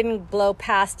hope you didn't blow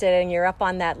past it and you're up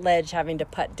on that ledge having to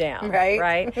putt down.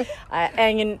 Right?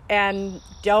 And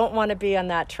don't want to be on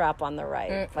that trap on the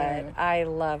right. But I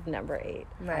love number 8.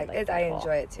 I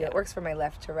enjoy it too. Yeah. It works for my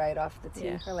left to right off the tee.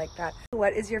 Yeah. I like that.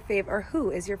 What is your favorite, or who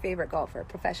is your favorite golfer,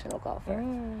 professional golfer?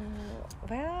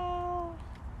 Well,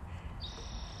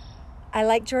 I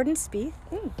like Jordan Spieth,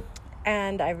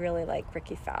 and I really like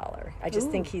Ricky Fowler. I just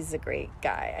think he's a great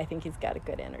guy. I think he's got a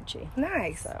good energy.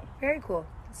 Nice. So. Very cool.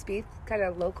 Spieth, kind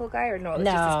of local guy, or no? It's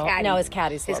just his caddy. No, his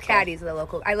caddy's local. His caddy's the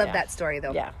local. I love that story,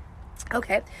 though. Yeah.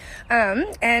 Okay.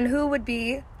 And who would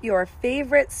be your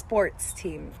favorite sports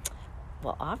team?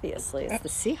 Well, obviously, it's the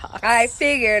Seahawks. I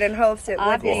figured and hoped it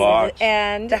would be.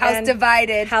 And the house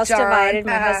divided. House divided.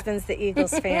 My husband's the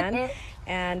Eagles fan.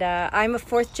 And I'm a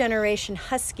 4th-generation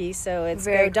Husky, so it's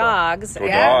Very go Dogs. Go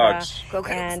Dogs. Go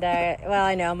Dogs. And, well,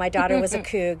 I know. My daughter was a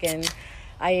Coug, and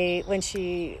when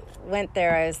she went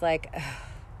there, I was like,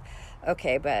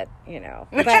 okay, but, you know.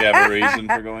 Did you have a reason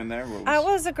for going there? It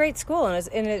was a great school,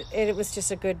 and it was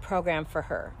just a good program for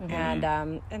her.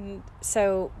 Mm-hmm. And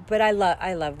so, but I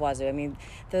love Wazoo. I mean,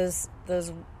 those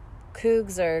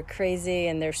Cougs are crazy,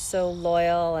 and they're so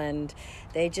loyal, and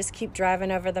they just keep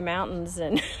driving over the mountains.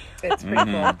 And it's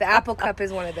pretty cool. The Apple Cup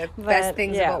is one of the best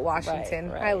things about Washington.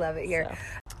 Right, I love it here.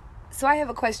 So I have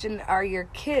a question. Are your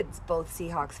kids both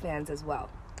Seahawks fans as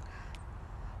well?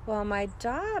 Well, my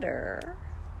daughter...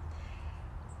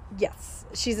 Yes,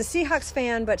 she's a Seahawks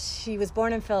fan, but she was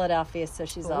born in Philadelphia, so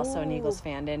she's also an Eagles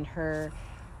fan. And her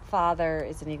father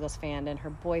is an Eagles fan, and her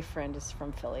boyfriend is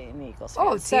from Philly, an Eagles fan.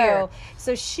 Oh, dear.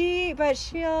 So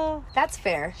she'll... That's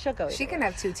fair. She'll go. She can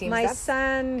have 2 teams. My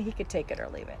son, he could take it or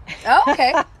leave it. Oh,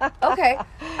 okay. Okay.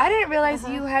 I didn't realize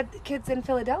you had kids in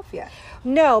Philadelphia.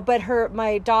 No, but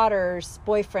my daughter's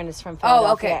boyfriend is from Philadelphia.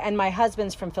 Oh, okay. And my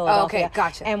husband's from Philadelphia. Oh, okay,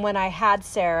 gotcha. And when I had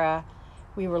Sarah...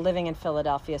 we were living in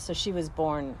Philadelphia, so she was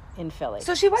born in Philly.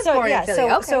 So she was born in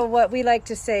Philly. So what we like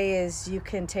to say is you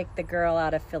can take the girl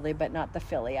out of Philly, but not the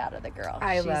Philly out of the girl.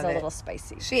 She's a little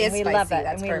spicy. She is spicy. We love that.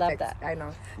 That's perfect. We love that. I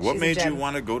know. What made you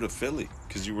want to go to Philly?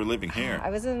 Because you were living here. I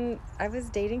was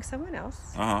dating someone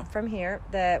else from here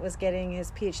that was getting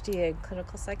his PhD in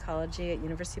clinical psychology at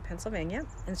University of Pennsylvania,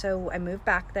 and so I moved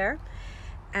back there.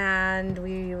 And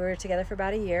we were together for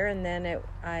about a year, and then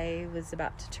I was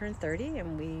about to turn 30,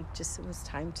 and it was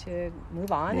time to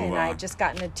move on. I just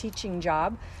gotten a teaching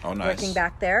job working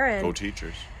back there. And go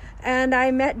Teachers. And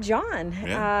I met John.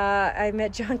 Yeah. I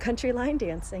met John country line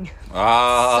dancing.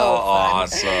 Oh,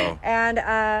 so awesome.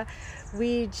 And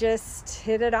we just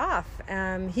hit it off.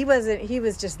 He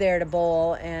was just there to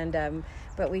bowl, and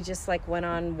but we just went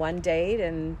on one date,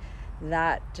 and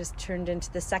that just turned into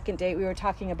the second date. We were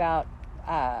talking about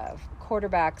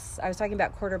quarterbacks. I was talking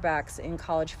about quarterbacks in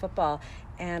college football,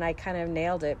 and I kind of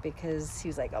nailed it because he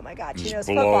was like, "Oh my God, she knows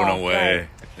football." Blown away.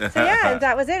 Right. So yeah,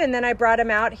 that was it. And then I brought him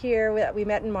out here. We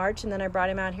met in March, and then I brought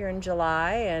him out here in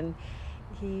July, and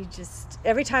he just,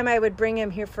 every time I would bring him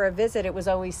here for a visit, it was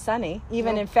always sunny,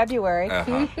 even in February,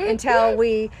 until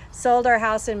we sold our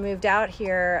house and moved out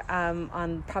here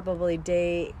on probably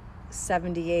day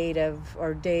 78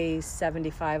 or day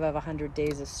 75 of 100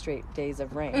 days of straight days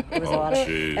of rain. It was a lot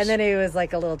and then he was a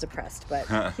little depressed, but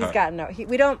he's gotten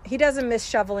he doesn't miss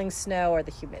shoveling snow or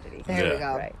the humidity. There we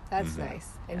go. Right. That's nice.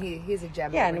 And he's a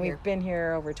gem. Yeah, and we've been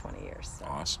here over 20 years. So.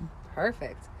 Awesome.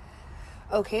 Perfect.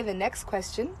 Okay, the next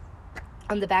question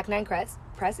on the Back Nine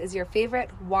Press is your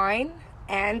favorite wine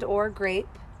and or grape.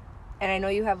 And I know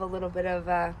you have a little bit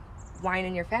of wine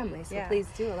in your family, so please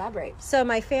do elaborate. So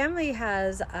my family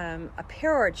has a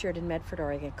pear orchard in Medford,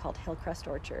 Oregon called Hillcrest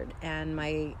Orchard, and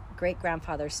my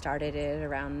great-grandfather started it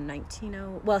around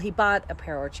he bought a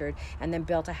pear orchard and then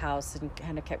built a house and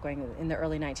kind of kept going in the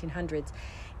early 1900s.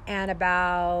 And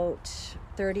about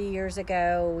 30 years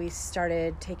ago, we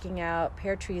started taking out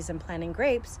pear trees and planting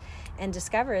grapes, and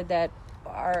discovered that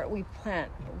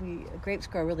grapes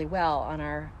grow really well on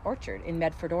our orchard in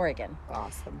Medford, Oregon.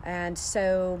 Awesome. And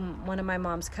so one of my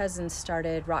mom's cousins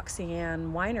started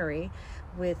Roxanne Winery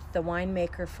with the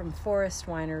winemaker from Forest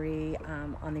Winery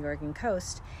on the Oregon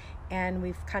coast. And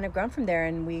we've kind of grown from there,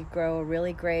 and we grow a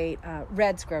really great,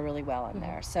 reds grow really well in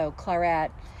there. So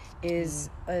Claret is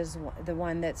the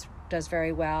one that does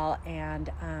very well, and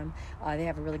they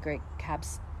have a really great Cab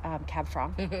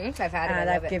Franc. Mm-hmm. I've had it.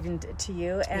 I've given to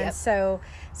you, and so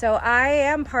I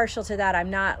am partial to that. I'm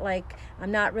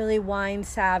not really wine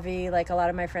savvy like a lot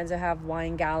of my friends that have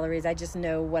wine galleries. I just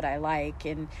know what I like,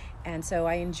 and so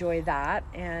I enjoy that.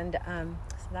 And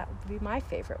that would be my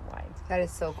favorite wine. That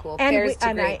is so cool. And, Pears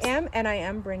to grapes. I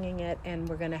am bringing it, and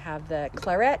we're going to have the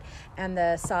Claret and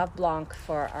the Sauv Blanc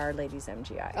for our Ladies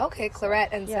MGI. Okay, Claret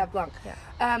and yeah, Sauv Blanc.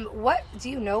 yeah. What do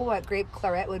you know what grape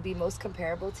Claret would be most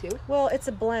comparable to? Well, it's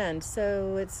a blend,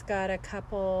 so it's got a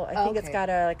couple. I think it's got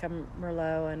a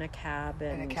Merlot and a Cab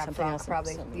and a Cab something Franc, else.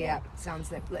 probably. Yeah,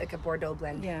 sounds like a Bordeaux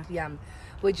blend. Yeah. Yum.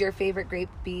 Would your favorite grape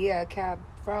be a Cab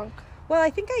Franc? Well, I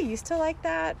think I used to like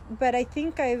that, but I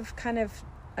think I'm kind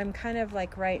of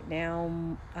like right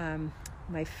now,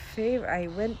 my favorite, I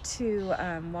went to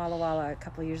Walla Walla a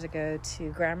couple years ago to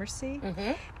Gramercy,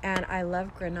 and I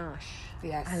love Grenache.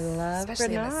 Yes. I love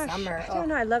especially Grenache. in the summer. I don't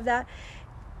know, I love that.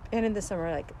 And in the summer,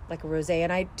 like a rosé.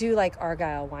 And I do like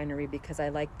Argyle Winery because I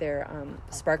like their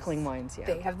sparkling wines. Yeah,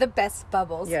 They have the best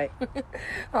bubbles. yeah.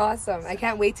 Awesome. I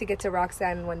can't wait to get to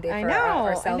Roxanne one day for I know.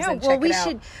 ourselves and Well, check it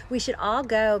out. we should all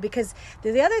go because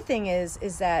the other thing is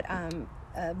that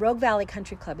Rogue Valley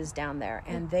Country Club is down there,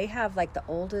 and they have like the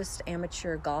oldest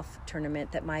amateur golf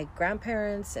tournament that my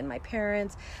grandparents and my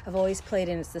parents have always played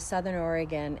in. It's the Southern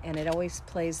Oregon, and it always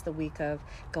plays the week of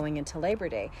going into Labor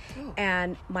Day.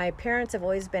 And my parents have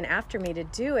always been after me to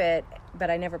do it, but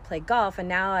I never played golf, and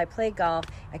now I play golf.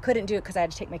 I couldn't do it because I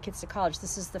had to take my kids to college.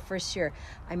 This is the first year.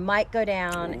 I might go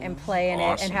down and play in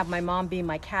it and have my mom be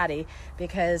my caddy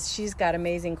because she's got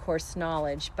amazing course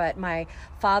knowledge. But my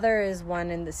father is one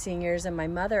in the seniors, and my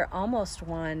mother almost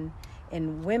won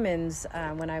in women's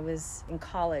when I was in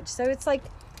college. So it's like,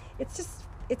 it's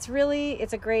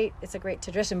a great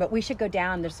tradition, but we should go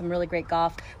down. There's some really great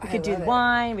golf. We could do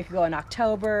wine. We could go in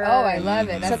October. Oh, I love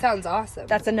it. That sounds awesome.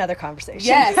 That's another conversation.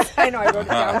 Yes, I know. I wrote it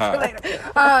down for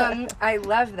later. I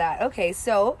love that. Okay,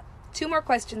 so 2 more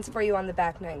questions for you on the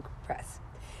Back Nine Press.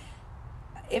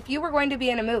 If you were going to be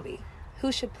in a movie,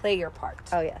 who should play your part?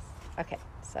 Oh, yes. Okay,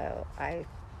 so I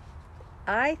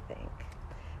think,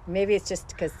 maybe it's just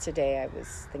because today I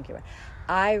was thinking about it.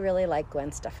 I really like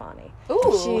Gwen Stefani.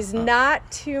 Ooh. She's not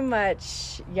too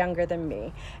much younger than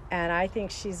me, and I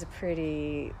think she's a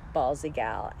pretty ballsy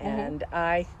gal. And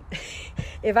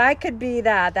if I could be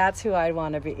that, that's who I'd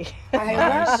want to be. I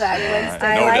love that, Gwen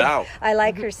Stefani. No doubt. I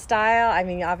like her style. I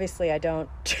mean, obviously I don't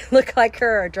look like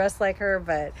her or dress like her,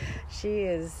 but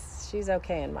she's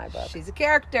okay in my book. She's a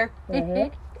character.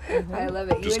 I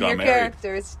love it. Just you and your got married.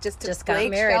 character is just got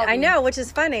Blake married. Shelton. I know, which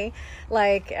is funny.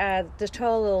 Like the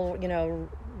total,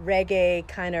 reggae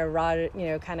kind of raw,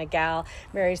 kind of gal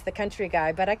marries the country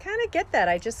guy. But I kind of get that.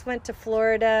 I just went to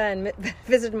Florida and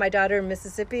visited my daughter in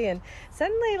Mississippi, and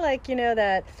suddenly,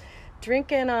 that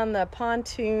drinking on the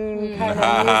pontoon kind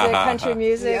of music, country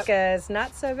music, is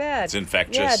not so bad. It's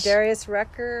infectious. Yeah, Darius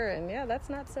Rucker, and that's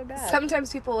not so bad.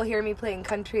 Sometimes people will hear me playing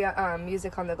country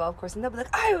music on the golf course, and they'll be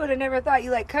like, I would have never thought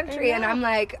you liked country. And I'm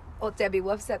like, well, Debbie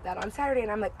Wolf said that on Saturday, and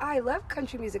I'm like, I love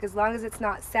country music as long as it's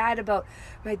not sad about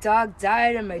my dog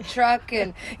died in my truck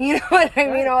and you know what I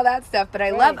mean, all that stuff. But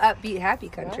I love upbeat, happy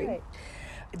country. Right.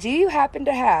 Do you happen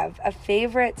to have a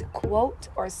favorite quote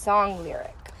or song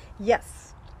lyric? Yes.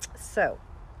 So,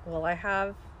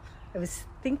 I was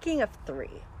thinking of 3.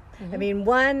 I mean,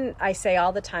 one I say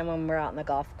all the time when we're out on the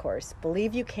golf course,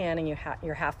 believe you can and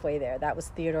you're halfway there. That was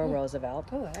Theodore Roosevelt.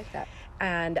 Oh, I like that.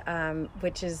 And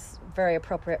which is very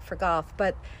appropriate for golf.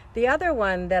 But the other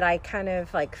one that I kind of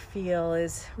feel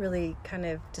is really kind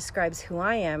of describes who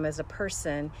I am as a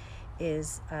person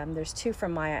is there's 2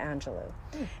 from Maya Angelou.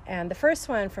 And the first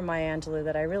one from Maya Angelou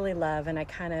that I really love, and I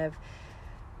kind of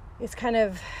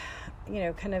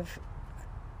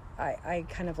I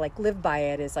kind of live by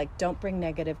it, is don't bring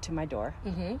negative to my door.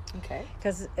 Okay.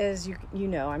 Because as you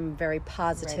know, I'm a very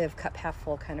positive, cup half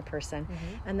full kind of person.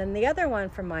 And then the other one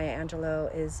from Maya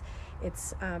Angelou is,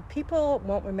 it's people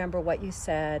won't remember what you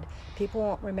said, people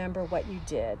won't remember what you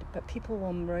did, but people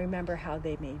will remember how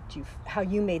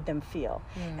you made them feel.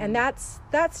 And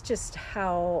that's just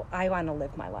how I want to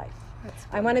live my life.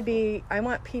 I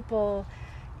want people.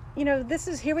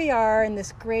 Here we are in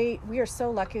this we are so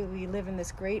lucky. We live in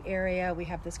this great area. We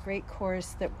have this great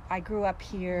course that I grew up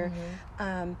here.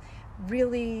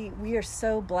 Really, we are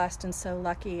so blessed and so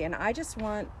lucky. And I just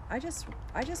want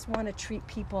to treat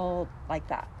people like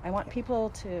that. I want people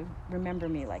to remember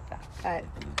me like that.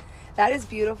 That is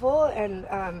beautiful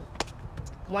and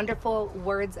wonderful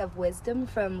words of wisdom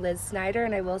from Liz Snyder.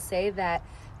 And I will say that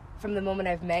from the moment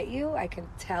I've met you, I can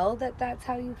tell that that's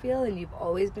how you feel, and you've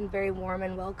always been very warm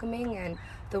and welcoming, and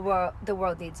the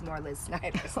world needs more Liz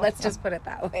Snyder. So let's just put it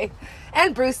that way.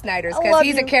 And Bruce Snyder's, because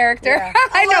he's a character. Yeah.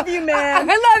 I love you, man.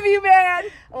 I love you, man.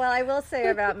 Well, I will say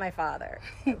about my father.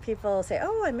 People say,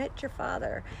 oh, I met your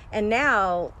father. And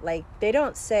now, they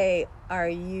don't say, are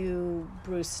you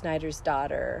Bruce McDonald's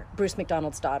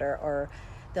daughter, or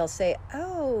they'll say,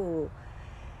 "Oh,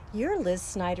 you're Liz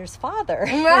Snyder's father."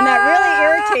 And that really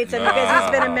irritates him because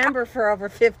he's been a member for over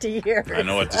 50 years. I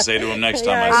know what to say to him next time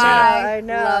Yeah, I see him.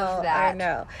 I know. Love that. I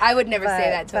know. I would never say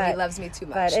that to him. He loves me too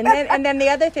much. And then the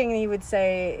other thing he would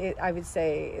say, I would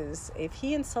say, is if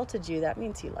he insulted you, that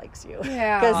means he likes you.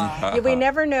 Yeah. Because we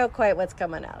never know quite what's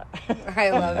coming out of it. I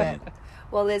love it.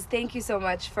 Well, Liz, thank you so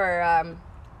much for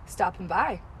stopping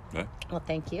by. Yeah. Well,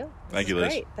 thank you. Thank This you, is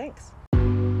Liz. Great. Thanks.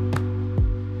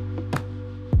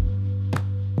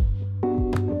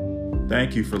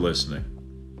 Thank you for listening.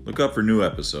 Look up for new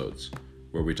episodes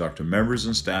where we talk to members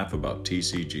and staff about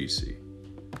TCGC,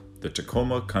 the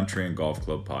Tacoma Country and Golf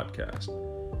Club podcast,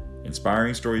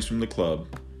 inspiring stories from the club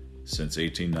since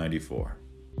 1894.